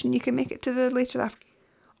morning session, you can make it to the later afternoon.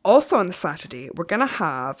 Also on the Saturday, we're going to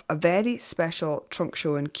have a very special trunk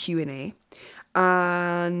show and Q&A,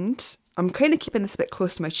 and I'm kind of keeping this a bit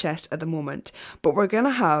close to my chest at the moment, but we're going to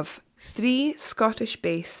have 3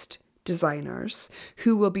 Scottish-based designers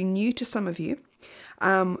who will be new to some of you,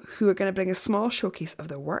 who are going to bring a small showcase of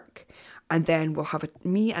their work, and then we'll have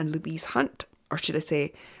me and Louise Hunt, or should I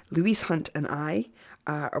say Louise Hunt and I,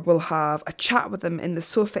 will have a chat with them in the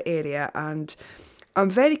sofa area, and I'm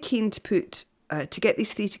very keen to get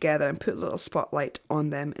these 3 together and put a little spotlight on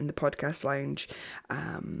them in the podcast lounge,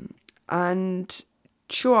 and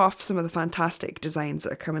show off some of the fantastic designs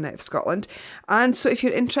that are coming out of Scotland. And so if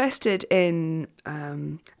you're interested in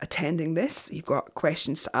attending this, you've got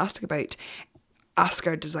questions to ask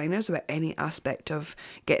our designers about any aspect of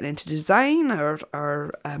getting into design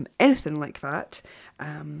or anything like that,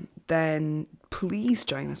 then please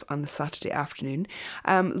join us on the Saturday afternoon.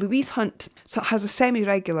 Louise Hunt has a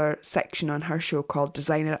semi-regular section on her show called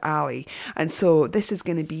Designer Alley, and so this is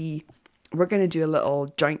going to be we're going to do a little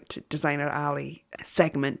joint Designer Alley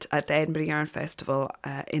segment at the Edinburgh Yarn Festival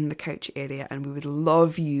in the Couch area, and we would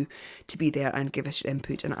love you to be there and give us your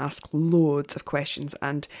input and ask loads of questions.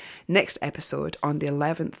 And next episode, on the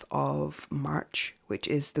 11th of March, which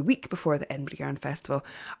is the week before the Edinburgh Yarn Festival,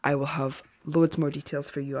 I will have loads more details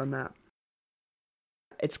for you on that.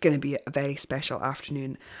 It's going to be a very special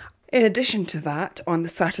afternoon. In addition to that, on the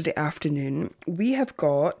Saturday afternoon, we have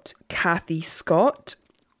got Kathy Scott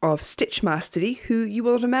of Stitch Mastery, who you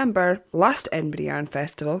will remember last Edinburgh Yarn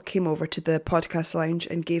Festival came over to the podcast lounge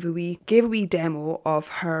and gave a wee demo of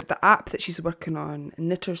the app that she's working on,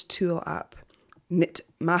 Knitter's Tool app, Knit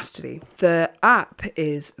Mastery. The app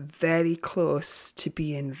is very close to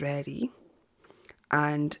being ready,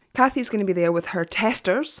 and Kathy's going to be there with her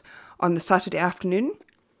testers on the Saturday afternoon.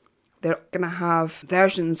 They're going to have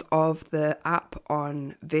versions of the app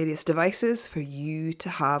on various devices for you to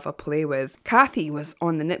have a play with. Kathy was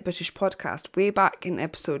on the Knit British podcast way back in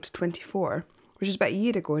episode 24, which is about a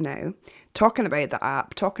year ago now, talking about the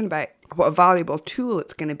app, talking about what a valuable tool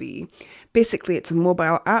it's going to be. Basically, it's a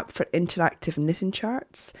mobile app for interactive knitting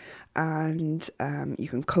charts, and you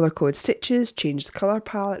can colour code stitches, change the colour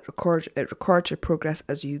palette, it records your progress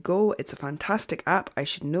as you go. It's a fantastic app. I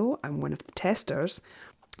should know. I'm one of the testers.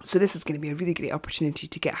 So this is going to be a really great opportunity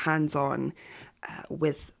to get hands-on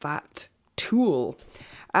with that tool.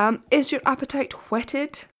 Is your appetite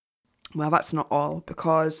whetted? Well, that's not all,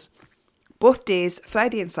 because both days,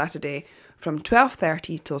 Friday and Saturday, from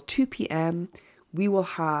 12:30 till 2 p.m, we will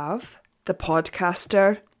have the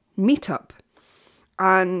podcaster meetup.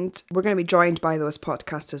 And we're going to be joined by those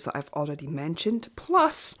podcasters that I've already mentioned.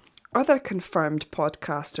 Plus, other confirmed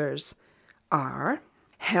podcasters are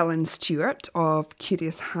Helen Stewart of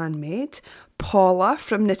Curious Handmade, Paula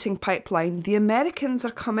from Knitting Pipeline. The Americans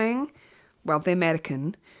are coming. Well, the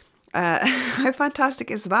American. How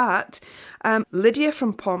fantastic is that? Lydia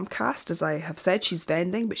from Pomcast, as I have said, she's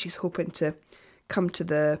vending, but she's hoping to come to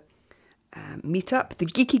the meetup. The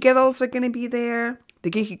Geeky Girls are going to be there.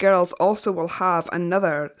 The Geeky Girls also will have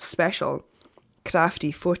another special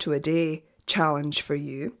crafty photo a day challenge for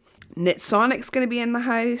you. Knit Sonic's going to be in the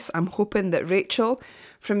house. I'm hoping that Rachel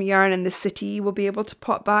from Yarn in the City will be able to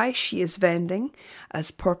pop by. She is vending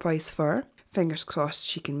as Porpoise Fur. Fingers crossed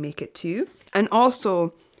she can make it too. And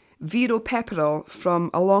also Vero Pepperell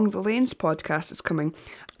from Along the Lanes podcast is coming.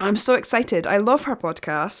 I'm so excited. I love her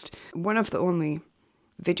podcast. One of the only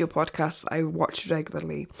video podcasts I watch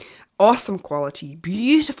regularly. Awesome quality,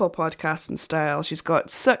 beautiful podcasting style. She's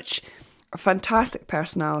got such a fantastic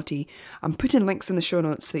personality. I'm putting links in the show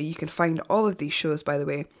notes so that you can find all of these shows, by the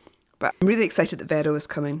way. But I'm really excited that Vero is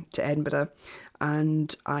coming to Edinburgh,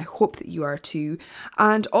 and I hope that you are too.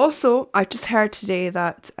 And also, I've just heard today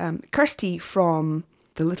that Kirsty from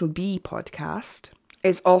the Little Bee podcast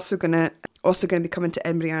is also gonna be coming to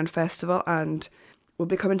Edinburgh Yarn Festival, and will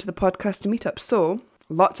be coming to the podcast meetup. So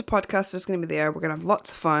lots of podcasters going to be there. We're going to have lots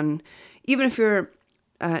of fun. Even if you're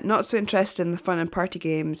not so interested in the fun and party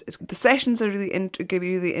games, the sessions are going to be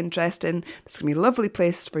really interesting. There's going to be a lovely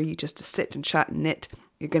place for you just to sit and chat and knit.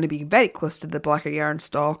 You're going to be very close to the Blacker Yarn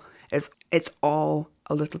stall. It's all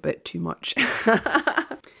a little bit too much.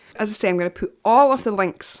 As I say, I'm going to put all of the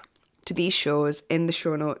links to these shows in the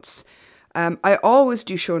show notes. I always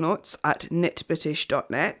do show notes at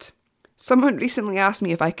knitbritish.net. Someone recently asked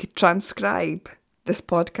me if I could transcribe this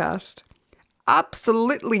podcast.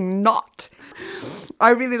 Absolutely not.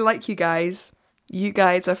 I really like you guys. You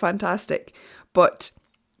guys are fantastic. But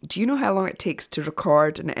do you know how long it takes to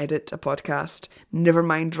record and edit a podcast? Never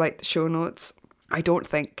mind write the show notes. I don't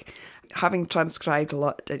think. Having transcribed a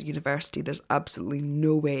lot at university, there's absolutely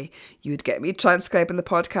no way you would get me transcribing the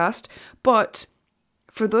podcast. But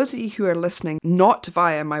for those of you who are listening, not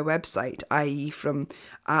via my website, i.e. from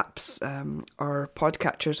apps or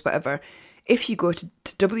podcatchers, whatever, if you go to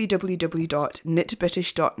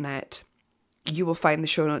www.knitbritish.net, you will find the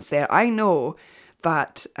show notes there. I know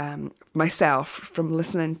that myself, from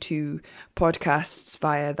listening to podcasts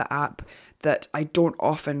via the app, that I don't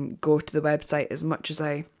often go to the website as much as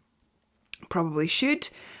I probably should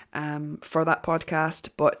for that podcast,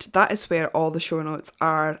 but that is where all the show notes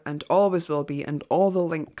are and always will be, and all the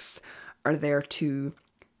links are there too,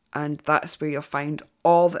 and that's where you'll find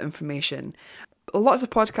all the information. Lots of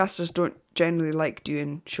podcasters don't generally like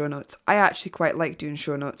doing show notes. I actually quite like doing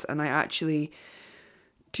show notes, and I actually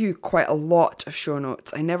do quite a lot of show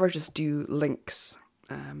notes. I never just do links.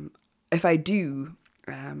 If I do,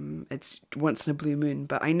 it's once in a blue moon,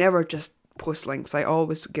 but I never just post links. I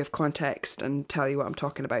always give context and tell you what I'm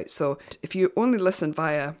talking about. So if you only listen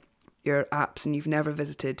via your apps and you've never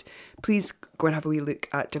visited, please go and have a wee look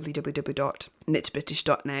at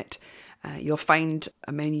www.knitbritish.net. You'll find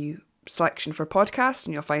a menu selection for podcasts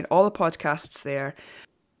and you'll find all the podcasts there.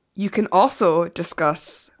 You can also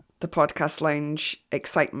discuss the Podcast Lounge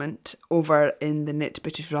excitement over in the Knit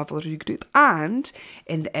British Ravelry group and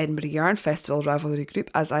in the Edinburgh Yarn Festival Ravelry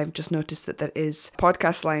group, as I've just noticed that there is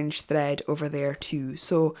Podcast Lounge thread over there too.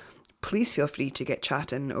 So please feel free to get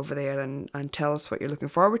chatting over there and tell us what you're looking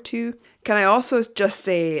forward to. Can I also just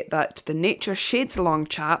say that the Nature Shades Along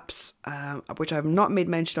chaps, which I've not made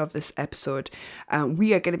mention of this episode,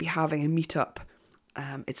 we are going to be having a meetup.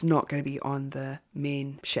 It's not going to be on the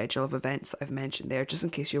main schedule of events that I've mentioned there, just in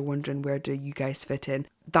case you're wondering where do you guys fit in.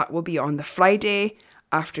 That will be on the Friday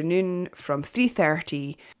afternoon from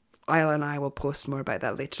 3:30. Isla and I will post more about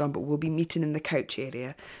that later on, but we'll be meeting in the couch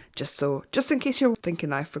area, just in case you're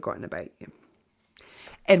thinking I've forgotten about you.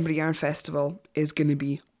 Edinburgh Yarn Festival is going to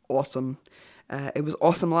be awesome. It was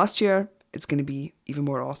awesome last year. It's going to be even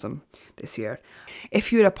more awesome this year.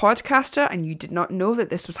 If you're a podcaster and you did not know that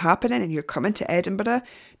this was happening and you're coming to Edinburgh,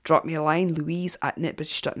 drop me a line,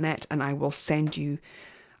 louise@knitbritish.net, and I will send you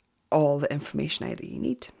all the information that you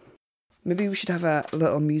need. Maybe we should have a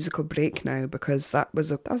little musical break now, because that was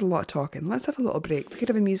a lot of talking. Let's have a little break. We could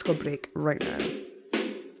have a musical break right now.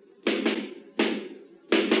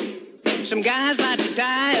 Some guys like to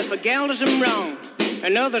die if a gal does them wrong,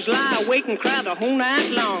 and others lie awake and cry the whole night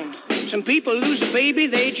long. Some people lose a baby,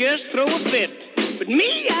 they just throw a fit. But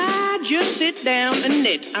me, I just sit down and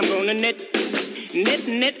knit. I'm gonna knit, knit,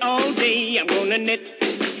 knit all day. I'm gonna knit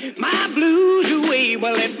my blues away.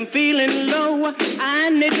 Well, if I'm feeling low, I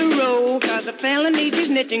knit a row, 'cause a fella needs his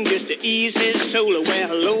knitting just to ease his soul. Well,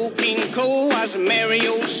 hello, King Cole was a merry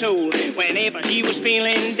old soul. Whenever he was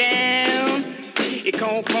feeling down, he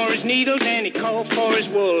called for his needles and he called for his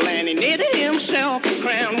wool, and he knitted himself a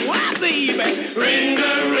crown. Why, baby, ring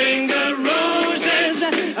the roses,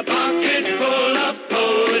 a pocket full of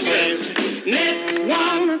posies. Knit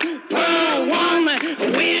one, purl one,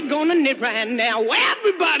 we're gonna knit right now.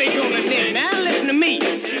 Everybody gonna knit. Now listen to me.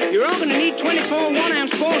 You're all gonna need 24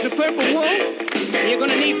 1-ounce balls of purple wool. You're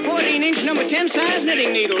gonna need 14-inch number 10 size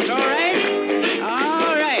knitting needles, all right?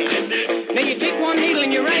 All right. Then you take one needle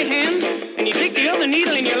in your right hand, and you take the other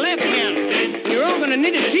needle in your left hand. You're all gonna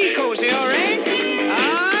knit a T-cozy, all right?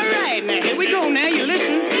 All right, now here we go. Now you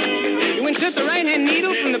listen. You insert the right-hand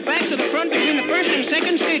needle from the back to the front between the first and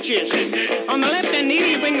second stitches. On the left-hand needle,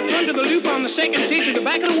 you bring the front of the loop on the second stitch to the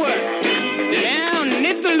back of the work. Now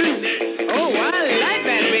knit the loop. Oh, I like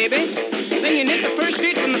that, baby. Then you knit the first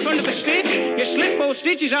stitch from the front of the stitch. You slip both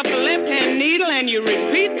stitches off the left-hand needle, and you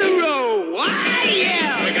repeat the row. Why,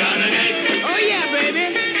 yeah! We're gonna knit. Oh, yeah, baby.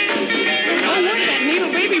 Oh, work that needle,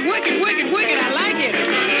 baby. Work it, work it, work it. I like it.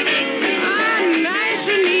 Ah, nice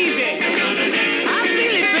and easy. I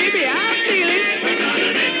feel it, baby. I feel it.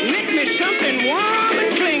 Knit me something warm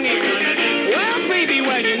and clingy. Well, baby,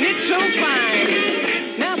 well, you knit so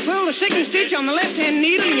fine. Now pull the second stitch on the left-hand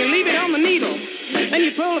needle, and you leave it on the needle. Then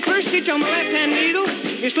you pull the first stitch on the left-hand needle,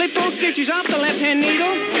 you slip both stitches off the left-hand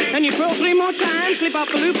needle, then you pull 3 more times, slip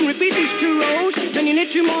off the loop and repeat these 2 rows, then you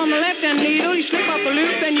knit 2 more on the left-hand needle, you slip off the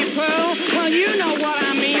loop, then you pull. Well, you know what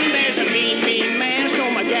I mean. There's a mean, mean man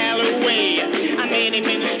stole my gal away. I met him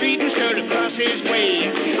in the street and stirred across his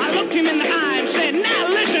way. I looked him in the eye and said, now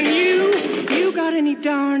listen, you got any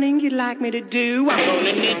darning you'd like me to do? I'm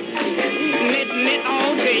gonna knit, knit, knit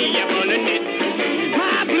all day. I'm gonna knit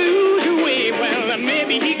my blues away. Well,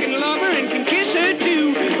 maybe he can love her and can kiss her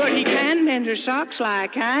too, but he can't mend her socks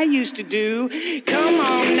like I used to do. Come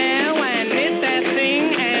on now and knit that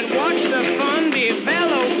thing and watch the fun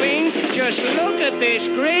developing. Just look at this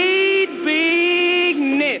great big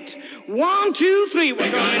knit. 1, 2, 3, we're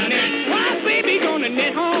gonna knit. Why, baby, gonna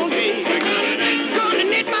knit all day. We're gonna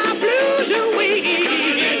knit my blues away.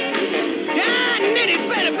 Yeah, knit it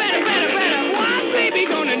better, better, better, better. Why, baby,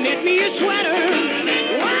 gonna knit me a sweater.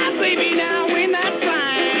 Why, baby, now ain't that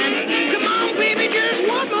fine? Come on, baby, just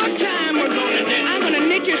one more time. We're gonna knit. I'm gonna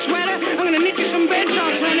knit your sweater. I'm gonna knit you some bed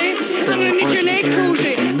socks, honey. I'm gonna knit your neck there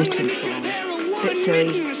with the knitting song. Bit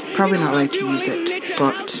silly, probably not allowed to use it,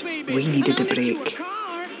 but we needed a break.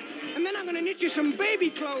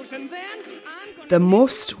 The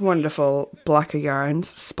most wonderful Blacker Yarns,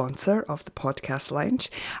 sponsor of the Podcast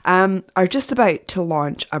Lounge, are just about to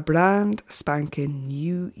launch a brand spanking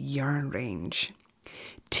new yarn range.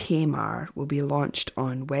 Tamar will be launched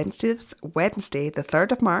on Wednesday the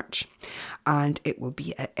 3rd of March, and it will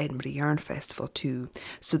be at Edinburgh Yarn Festival too.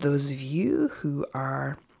 So those of you who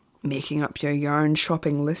are making up your yarn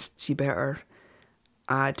shopping lists, you better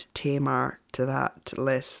add Tamar to that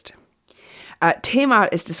list. Tamar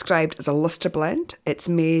is described as a lustre blend. It's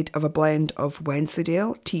made of a blend of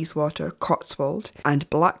Wensleydale, Teeswater, Cotswold and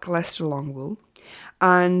black Leicester long wool.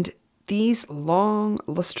 And these long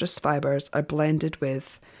lustrous fibres are blended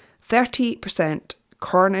with 30%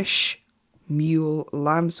 Cornish mule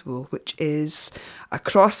lamb's wool, which is a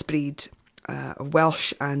crossbreed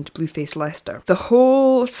Welsh and Blueface Leicester. The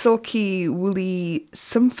whole silky woolly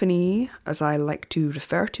symphony, as I like to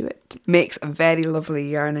refer to it, makes a very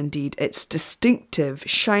lovely yarn indeed. It's distinctive,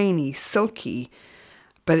 shiny, silky,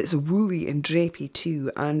 but it's woolly and drapey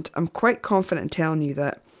too, and I'm quite confident in telling you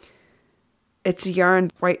that it's a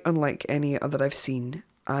yarn quite unlike any other I've seen.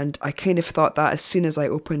 And I kind of thought that as soon as I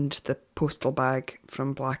opened the postal bag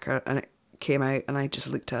from Blacker and it came out, and I just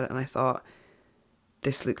looked at it and I thought,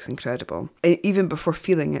 this looks incredible. Even before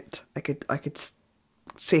feeling it, I could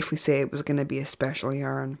safely say it was going to be a special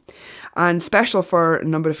yarn. And special for a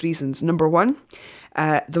number of reasons. Number one,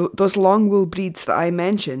 those long wool breeds that I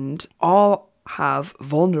mentioned all have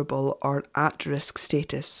vulnerable or at-risk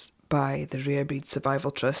status by the Rare Breed Survival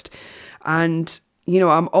Trust. And you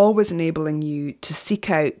know, I'm always enabling you to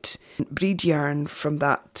seek out breed yarn from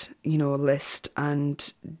that, list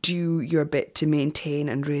and do your bit to maintain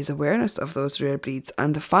and raise awareness of those rare breeds.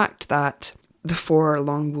 And the fact that the 4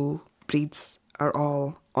 long wool breeds are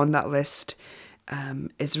all on that list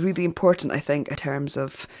is really important, I think, in terms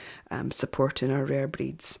of supporting our rare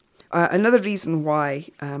breeds. Another reason why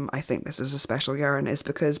I think this is a special yarn is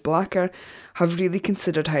because Blacker have really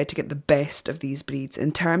considered how to get the best of these breeds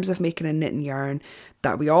in terms of making a knitting yarn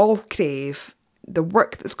that we all crave. The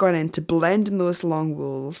work that's gone into blending those long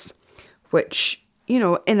wools, which, in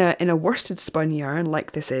a worsted spun yarn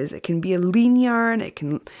like this is, it can be a lean yarn. It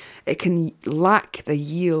can lack the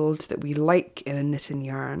yield that we like in a knitting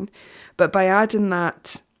yarn, but by adding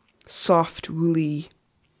that soft woolly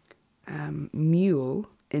mule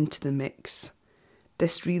into the mix,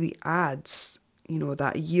 this really adds,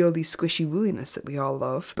 that yieldy, squishy wooliness that we all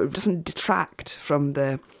love, but it doesn't detract from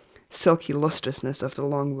the silky lustrousness of the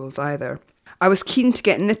long wools either. I was keen to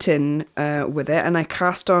get knitting with it, and I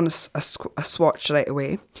cast on a swatch right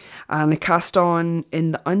away, and I cast on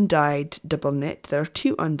in the undyed double knit. There are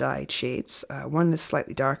 2 undyed shades. One is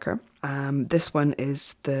slightly darker. This one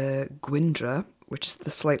is the Gwindra, which is the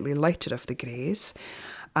slightly lighter of the greys.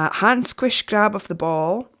 Hand squish grab of the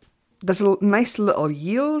ball. There's a nice little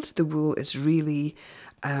yield. The wool is really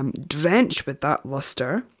drenched with that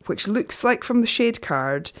lustre, which looks like from the shade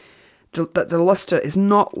card that the lustre is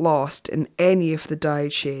not lost in any of the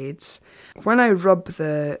dyed shades. When I rub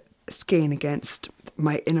the skein against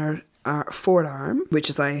my inner forearm, which,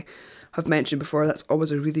 as I have mentioned before, that's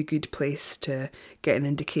always a really good place to get an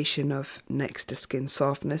indication of next to skin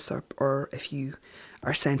softness, or if you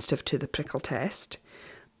are sensitive to the prickle test.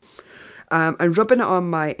 I'm rubbing it on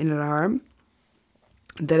my inner arm.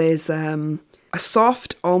 There is a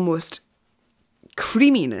soft, almost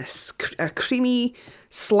creaminess, a creamy,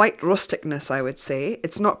 slight rusticness, I would say.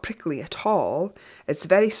 It's not prickly at all. It's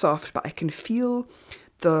very soft, but I can feel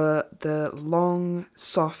the long,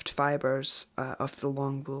 soft fibres of the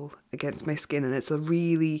long wool against my skin, and it's a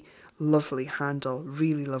really lovely handle,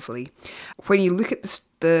 really lovely. When you look at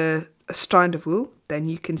the strand of wool, then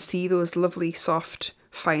you can see those lovely, soft,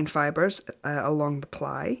 fine fibres along the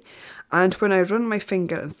ply. And when I run my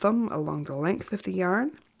finger and thumb along the length of the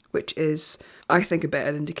yarn, which is, I think, a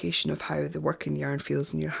better indication of how the working yarn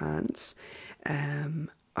feels in your hands,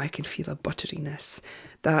 I can feel a butteriness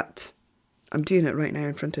that, I'm doing it right now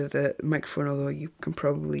in front of the microphone, although you can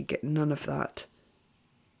probably get none of that.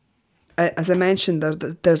 As I mentioned,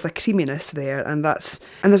 there's a creaminess there, and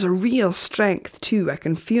there's a real strength too. I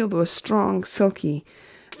can feel those strong, silky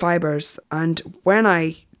fibres, and when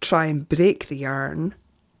I try and break the yarn,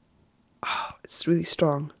 it's really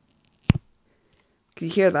strong. Can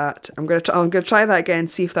you hear that? I'm going to try that again,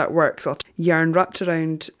 see if that works. Yarn wrapped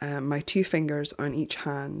around my 2 fingers on each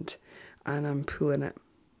hand, and I'm pulling it.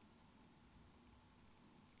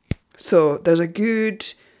 So there's a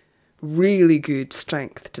good, really good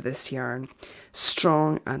strength to this yarn.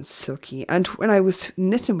 Strong and silky. And when I was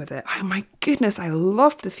knitting with it, oh my goodness, I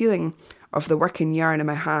loved the feeling of the working yarn in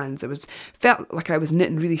my hands. Felt like I was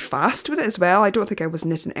knitting really fast with it as well. I don't think I was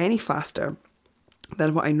knitting any faster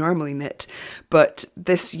than what I normally knit, but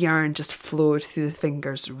this yarn just flowed through the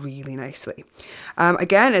fingers really nicely.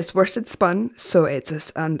 Again, it's worsted spun, so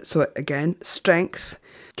again, strength,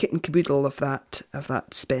 kit and caboodle of that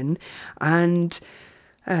spin, and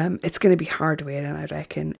it's going to be hard wearing, I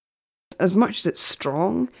reckon. As much as it's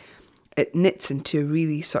strong, it knits into a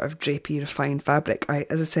really sort of drapey, refined fabric.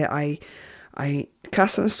 I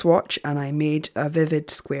cast on a swatch, and I made a Vivid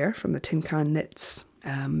square from the Tin Can Knits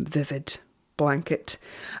Vivid blanket,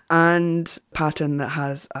 and pattern that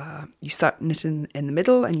has, you start knitting in the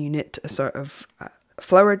middle and you knit a sort of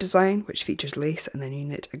flower design which features lace, and then you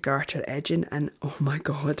knit a garter edging, and oh my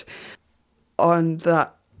god, on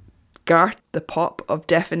that garter, the pop of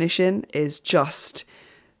definition is just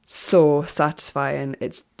so satisfying.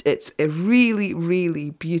 It's a really,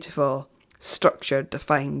 really beautiful, structured,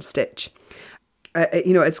 defined stitch.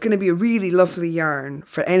 It's going to be a really lovely yarn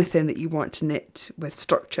for anything that you want to knit with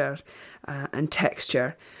structure and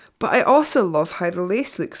texture. But I also love how the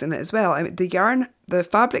lace looks in it as well. I mean, the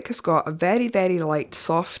fabric has got a very, very light,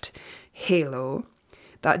 soft halo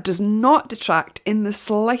that does not detract in the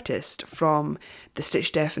slightest from the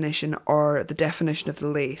stitch definition or the definition of the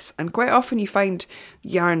lace. And quite often you find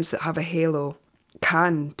yarns that have a halo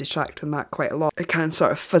can detract from that quite a lot. It can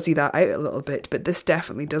sort of fuzzy that out a little bit, but this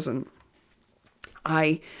definitely doesn't.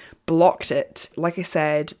 I blocked it. Like I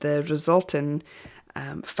said, the resulting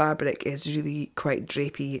fabric is really quite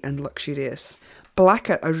drapey and luxurious.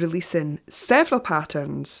 Blackheart are releasing several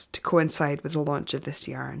patterns to coincide with the launch of this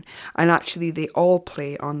yarn, and actually they all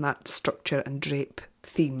play on that structure and drape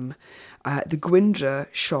theme. The Gwindra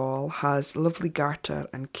shawl has lovely garter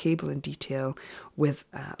and cable and detail with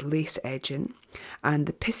lace edging, and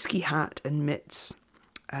the Pisky hat and mitts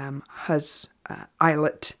has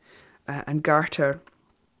eyelet and garter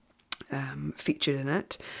featured in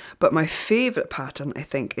it. But my favourite pattern, I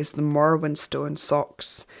think, is the Morwenstone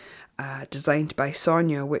socks designed by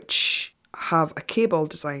Sonia, which have a cable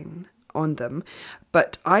design on them.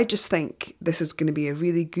 But I just think this is going to be a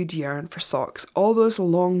really good yarn for socks. All those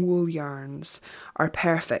long wool yarns are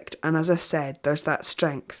perfect, and as I said, there's that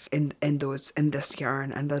strength in this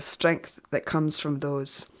yarn, and the strength that comes from the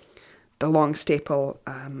long staple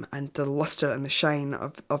and the luster and the shine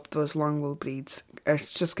of those long wool breeds.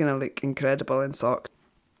 It's just going to look incredible in socks.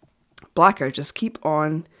 Blackheart just keep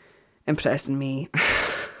on impressing me.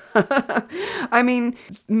 I mean,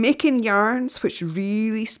 making yarns which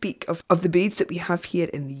really speak of the beads that we have here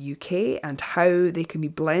in the UK and how they can be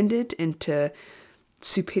blended into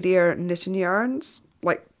superior knitting yarns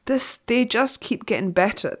like this, they just keep getting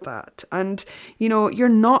better at that. And, you're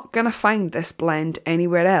not going to find this blend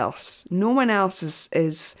anywhere else. No one else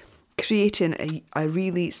is creating a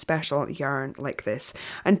really special yarn like this.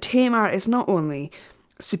 And Tamar is not only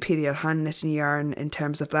superior hand knitting yarn in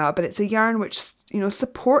terms of that, but it's a yarn which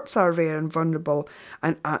supports our rare and vulnerable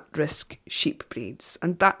and at-risk sheep breeds,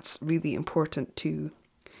 and that's really important too.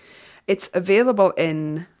 It's available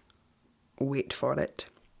in, wait for it,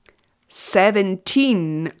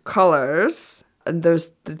 17 colours, and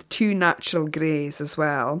there's the 2 natural greys as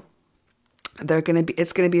well. It's going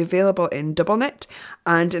to be available in double knit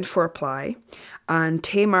and in 4-ply, and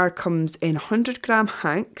Tamar comes in 100 gram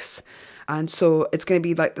hanks. And so it's going to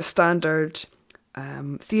be like the standard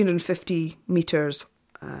 350 metres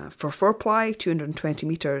for 4-ply, 220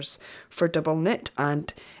 metres for double knit,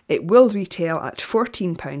 and it will retail at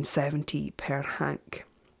 £14.70 per hank.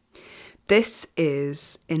 This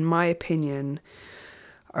is, in my opinion,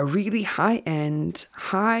 a really high-end,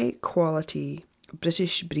 high-quality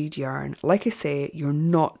British breed yarn. Like I say, you're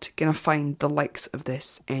not going to find the likes of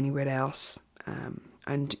this anywhere else.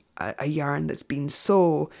 And a yarn that's been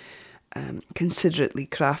so considerately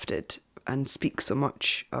crafted and speaks so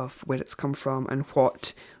much of where it's come from and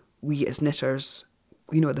what we as knitters,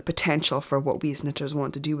 the potential for what we as knitters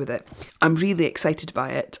want to do with it. I'm really excited by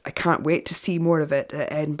it. I can't wait to see more of it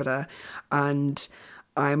at Edinburgh, and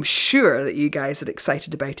I'm sure that you guys are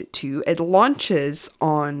excited about it too. It launches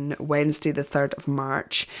on Wednesday the 3rd of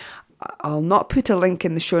March. I'll not put a link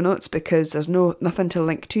in the show notes because there's nothing to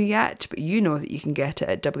link to yet, but you know that you can get it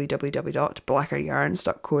at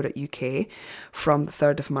www.blackeryarns.co.uk from the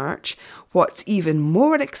 3rd of March. What's even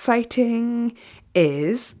more exciting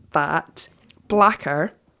is that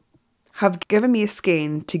Blacker have given me a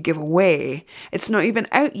skein to give away. It's not even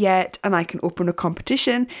out yet, and I can open a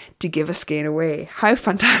competition to give a skein away. How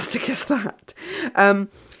fantastic is that?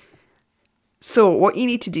 So what you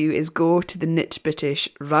need to do is go to the Knit British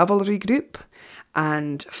Ravelry group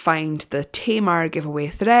and find the Tamar giveaway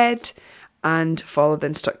thread and follow the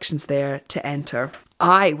instructions there to enter.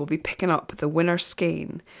 I will be picking up the winner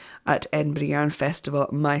skein at Edinburgh Yarn Festival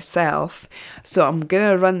myself, so I'm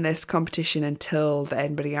going to run this competition until the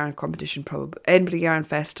Edinburgh Yarn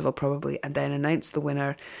Festival probably, and then announce the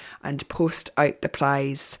winner and post out the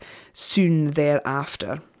prize soon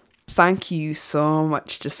thereafter. Thank you so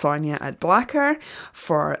much to Sonia at Blacker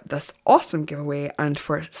for this awesome giveaway and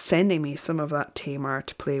for sending me some of that Tamar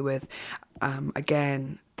to play with.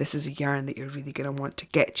 Again, this is a yarn that you're really going to want to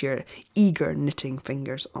get your eager knitting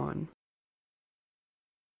fingers on.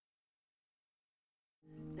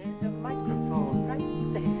 There's a microphone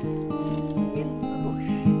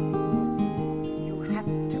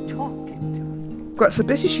got some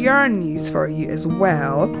British yarn news for you as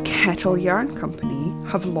well. Kettle Yarn Company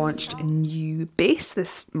have launched a new base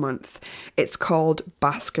this month. It's called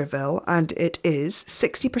Baskerville, and it is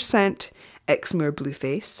 60% Exmoor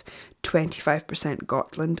Blueface, 25%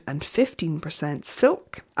 Gotland and 15%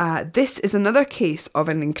 silk. This is another case of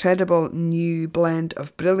an incredible new blend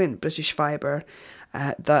of brilliant British fibre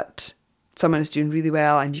that someone is doing really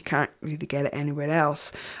well and you can't really get it anywhere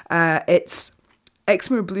else. It's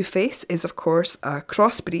Exmoor Blueface is of course a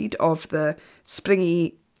crossbreed of the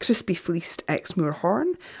springy crispy fleeced Exmoor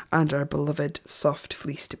Horn and our beloved soft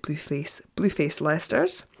fleeced Blueface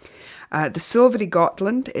Leicesters. The silvery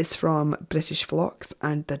Gotland is from British Flocks,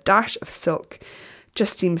 and the dash of silk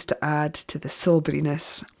just seems to add to the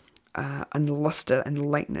silveriness and lustre and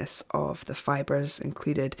lightness of the fibres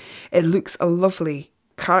included. It looks a lovely,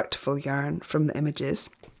 characterful yarn from the images.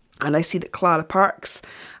 And I see that Clara Parks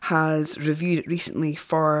has reviewed it recently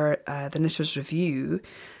for the Knitter's Review,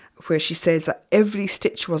 where she says that every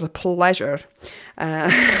stitch was a pleasure.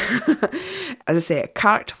 As I say, a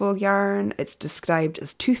characterful yarn. It's described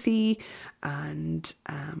as toothy and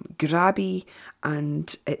grabby,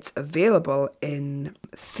 and it's available in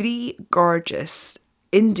 3 gorgeous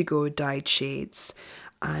indigo dyed shades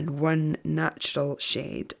and 1 natural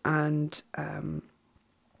shade. And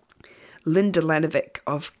Linda Lenovic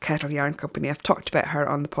of Kettle Yarn Company, I've talked about her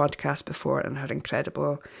on the podcast before and her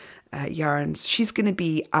incredible yarns. She's going to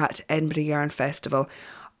be at Edinburgh Yarn Festival.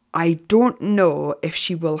 I don't know if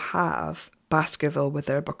she will have Baskerville with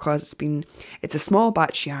her because it's a small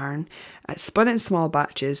batch yarn. It's spun in small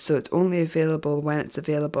batches, so it's only available when it's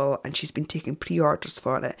available, and she's been taking pre-orders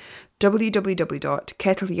for it.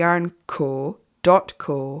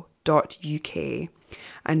 www.kettleyarnco.co.uk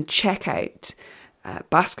and check out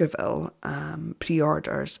Baskerville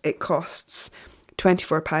pre-orders. It costs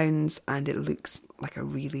 £24 and it looks like a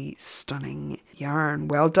really stunning yarn.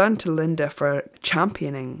 Well done to Linda for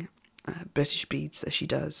championing British breeds as she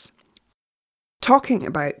does. Talking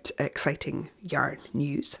about exciting yarn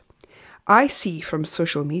news, I see from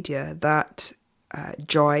social media that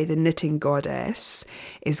Joy, the knitting goddess,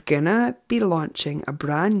 is gonna be launching a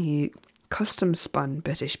brand new custom spun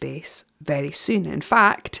British base very soon. In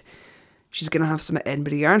fact, she's going to have some at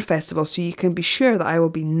Edinburgh Yarn Festival, so you can be sure that I will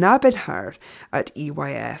be nabbing her at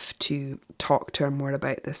EYF to talk to her more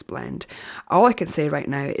about this blend. All I can say right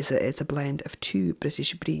now is that it's a blend of 2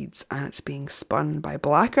 British breeds and it's being spun by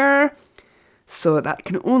Blacker, so that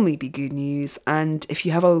can only be good news. And if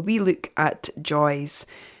you have a wee look at Joy's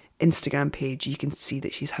Instagram page, you can see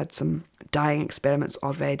that she's had some dyeing experiments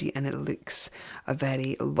already and it looks a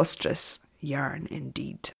very lustrous yarn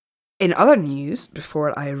indeed. In other news,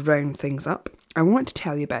 before I round things up, I want to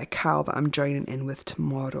tell you about a KAL that I'm joining in with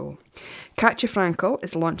tomorrow. Katja Frankel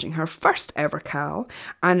is launching her first ever KAL,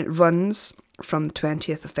 and it runs from the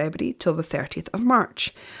 20th of February till the 30th of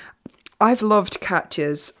March. I've loved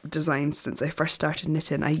Katja's designs since I first started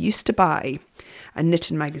knitting. I used to buy a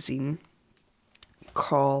knitting magazine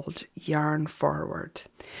called Yarn Forward,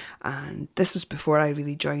 and this was before I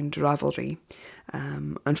really joined Ravelry.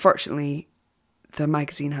 Unfortunately, the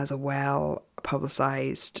magazine has a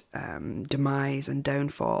well-publicised demise and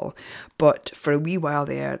downfall, but for a wee while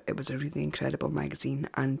there, it was a really incredible magazine,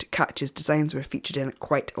 and Katja's designs were featured in it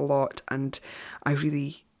quite a lot, and I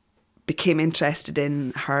really became interested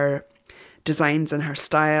in her designs and her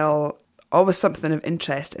style. Always something of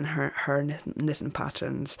interest in her knitting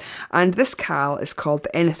patterns. And this KAL is called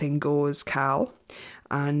the Anything Goes KAL,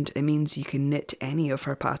 and it means you can knit any of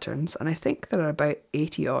her patterns. And I think there are about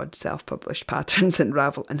 80 odd self-published patterns in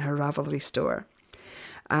her Ravelry store.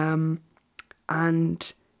 And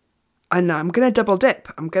I'm going to double dip.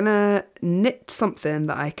 I'm going to knit something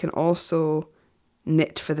that I can also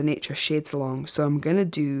knit for the Nature Shades Along. So I'm going to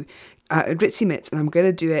do Ritzy Mitts, and I'm going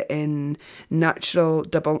to do it in natural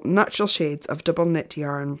shades of double knit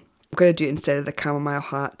yarn. I'm going to do it instead of the chamomile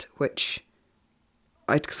hat, which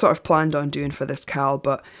I sort of planned on doing for this KAL,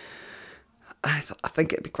 but I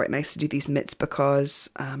think it'd be quite nice to do these mitts because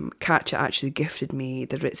Katja actually gifted me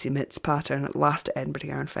the Ritzy Mitts pattern at last Edinburgh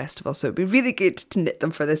Yarn Festival, so it'd be really good to knit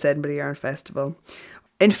them for this Edinburgh Yarn Festival.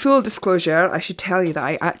 In full disclosure, I should tell you that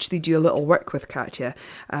I actually do a little work with Katja,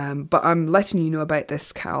 but I'm letting you know about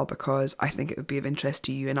this KAL because I think it would be of interest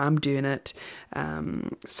to you, and I'm doing it,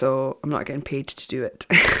 so I'm not getting paid to do it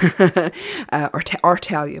or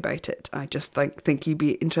tell you about it. I just think you'd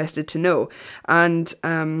be interested to know, and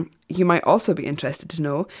you might also be interested to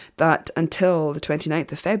know that until the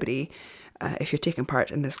 29th of February, if you're taking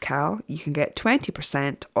part in this KAL, you can get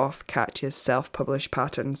 20% off Katja's self-published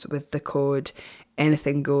patterns with the code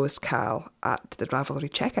Anything Goes KAL at the Ravelry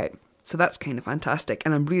checkout. So that's kind of fantastic,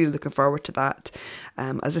 and I'm really looking forward to that.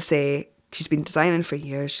 As I say, she's been designing for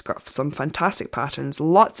years. She's got some fantastic patterns,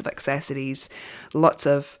 lots of accessories, lots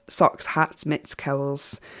of socks, hats, mitts,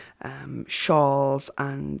 cowls, shawls,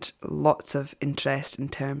 and lots of interest in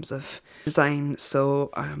terms of design. So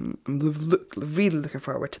I'm really looking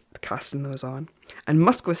forward to casting those on. And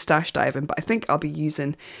must go stash diving, but I think I'll be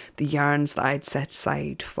using the yarns that I'd set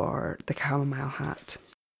aside for the chamomile hat.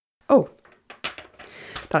 Oh,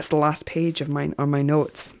 that's the last page of mine on my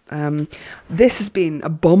notes. This has been a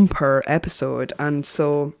bumper episode, and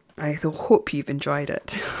so I hope you've enjoyed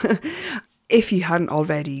it. If you hadn't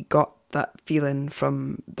already got that feeling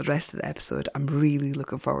from the rest of the episode, I'm really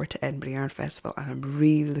looking forward to Edinburgh Yarn Festival, and I'm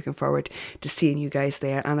really looking forward to seeing you guys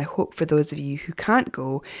there. And I hope for those of you who can't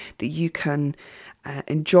go, that you can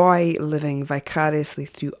enjoy living vicariously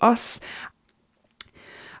through us.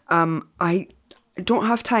 I don't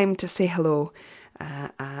have time to say hello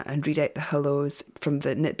and read out the hellos from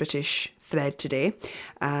the Knit British thread today,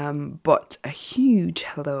 but a huge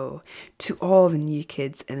hello to all the new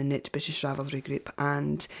kids in the Knit British Ravelry group,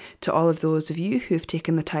 and to all of those of you who have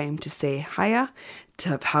taken the time to say hiya,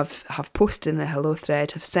 to have posted in the hello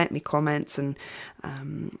thread, have sent me comments and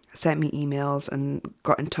sent me emails and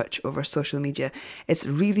got in touch over social media. It's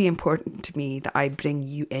really important to me that I bring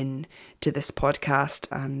you in to this podcast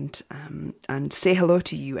and say hello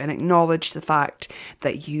to you and acknowledge the fact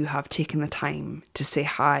that you have taken the time to say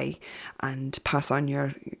hi and pass on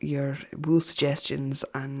your wool suggestions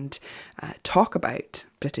and talk about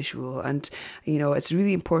British wool. And you know, it's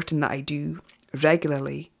really important that I do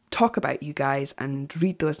regularly talk about you guys and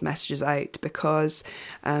read those messages out, because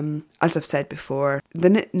as I've said before, the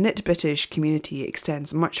Knit British community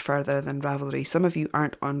extends much further than Ravelry. Some of you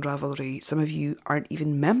aren't on Ravelry, some of you aren't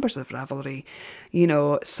even members of Ravelry, you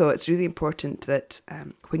know, so it's really important that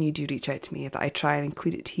when you do reach out to me, that I try and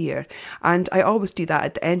include it here. And I always do that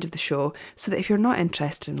at the end of the show, so that if you're not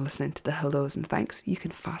interested in listening to the hellos and thanks, you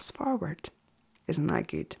can fast forward. Isn't that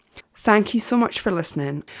good? Thank you so much for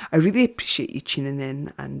listening. I really appreciate you tuning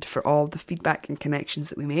in and for all the feedback and connections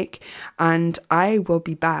that we make. And I will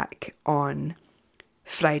be back on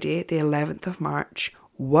Friday, the 11th of March,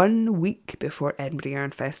 1 week before Edinburgh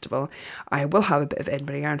Yarn Festival. I will have a bit of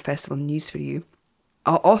Edinburgh Yarn Festival news for you.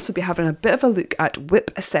 I'll also be having a bit of a look at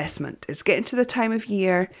whip assessment. It's getting to the time of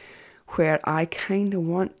year where I kind of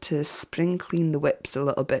want to spring clean the whips a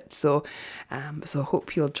little bit. So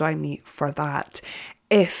hope you'll join me for that.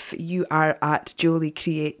 If you are at Jolie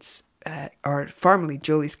Creates, or formerly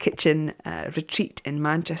Jolie's Kitchen retreat in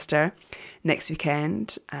Manchester next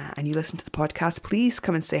weekend, and you listen to the podcast, please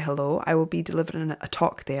come and say hello. I will be delivering a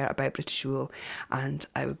talk there about British wool, and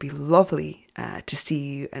I would be lovely to see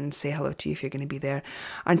you and say hello to you if you're going to be there.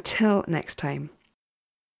 Until next time,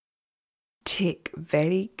 take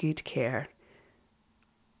very good care.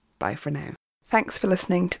 Bye for now. Thanks for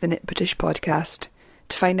listening to the Knit British podcast.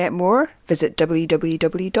 To find out more, visit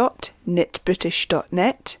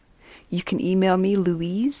www.knitbritish.net. You can email me,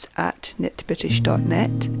 Louise, at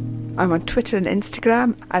knitbritish.net. I'm on Twitter and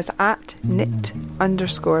Instagram as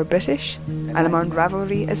 @knit_British, and I'm on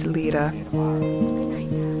Ravelry as Lyra.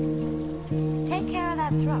 Take care of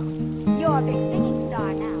that throat. You're a big singing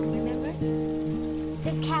star now, remember?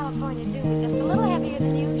 This California dew is just a little heavier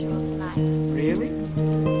than usual tonight. Really?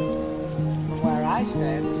 From where I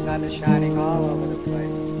stand, the sun is shining all over the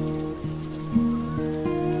place.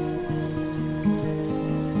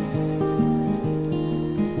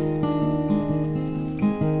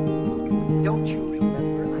 Don't you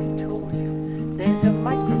remember I told you there's a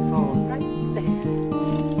microphone right there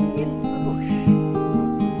in the bush?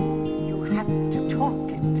 You have to talk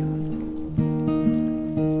into it.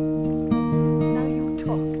 Now you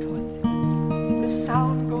talk towards it. The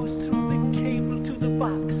sound goes through the cable to the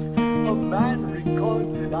box. A man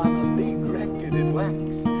records it on a big record in wax.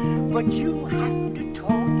 But you have to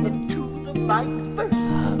talk into the mic first.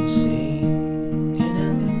 I'm singing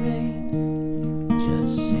in the rain,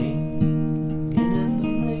 just singing in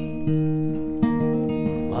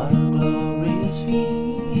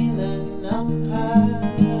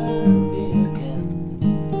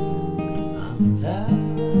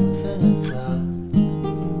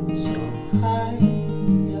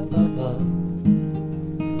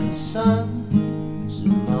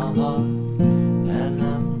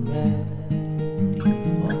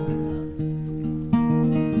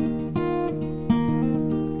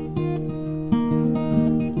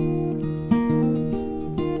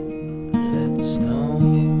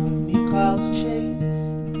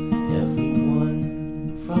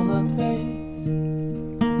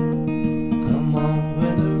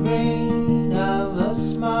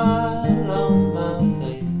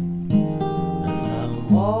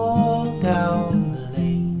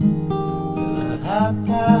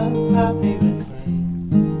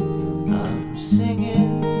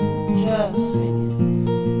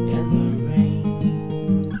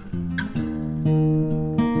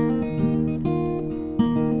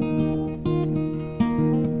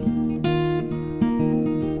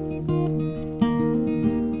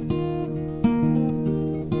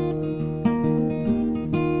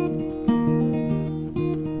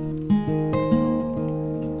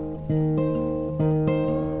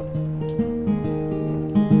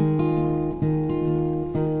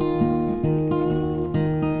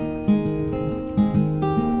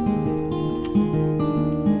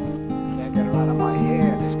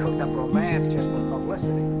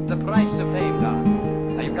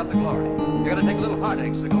got the glory. You gotta take little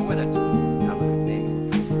heartaches to go with it. Now look at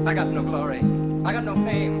me. I got no glory. I got no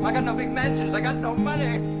fame. I got no big mansions. I got no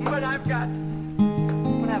money. But I've got...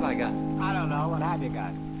 What have I got? I don't know. What have you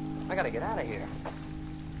got? I gotta get out of here.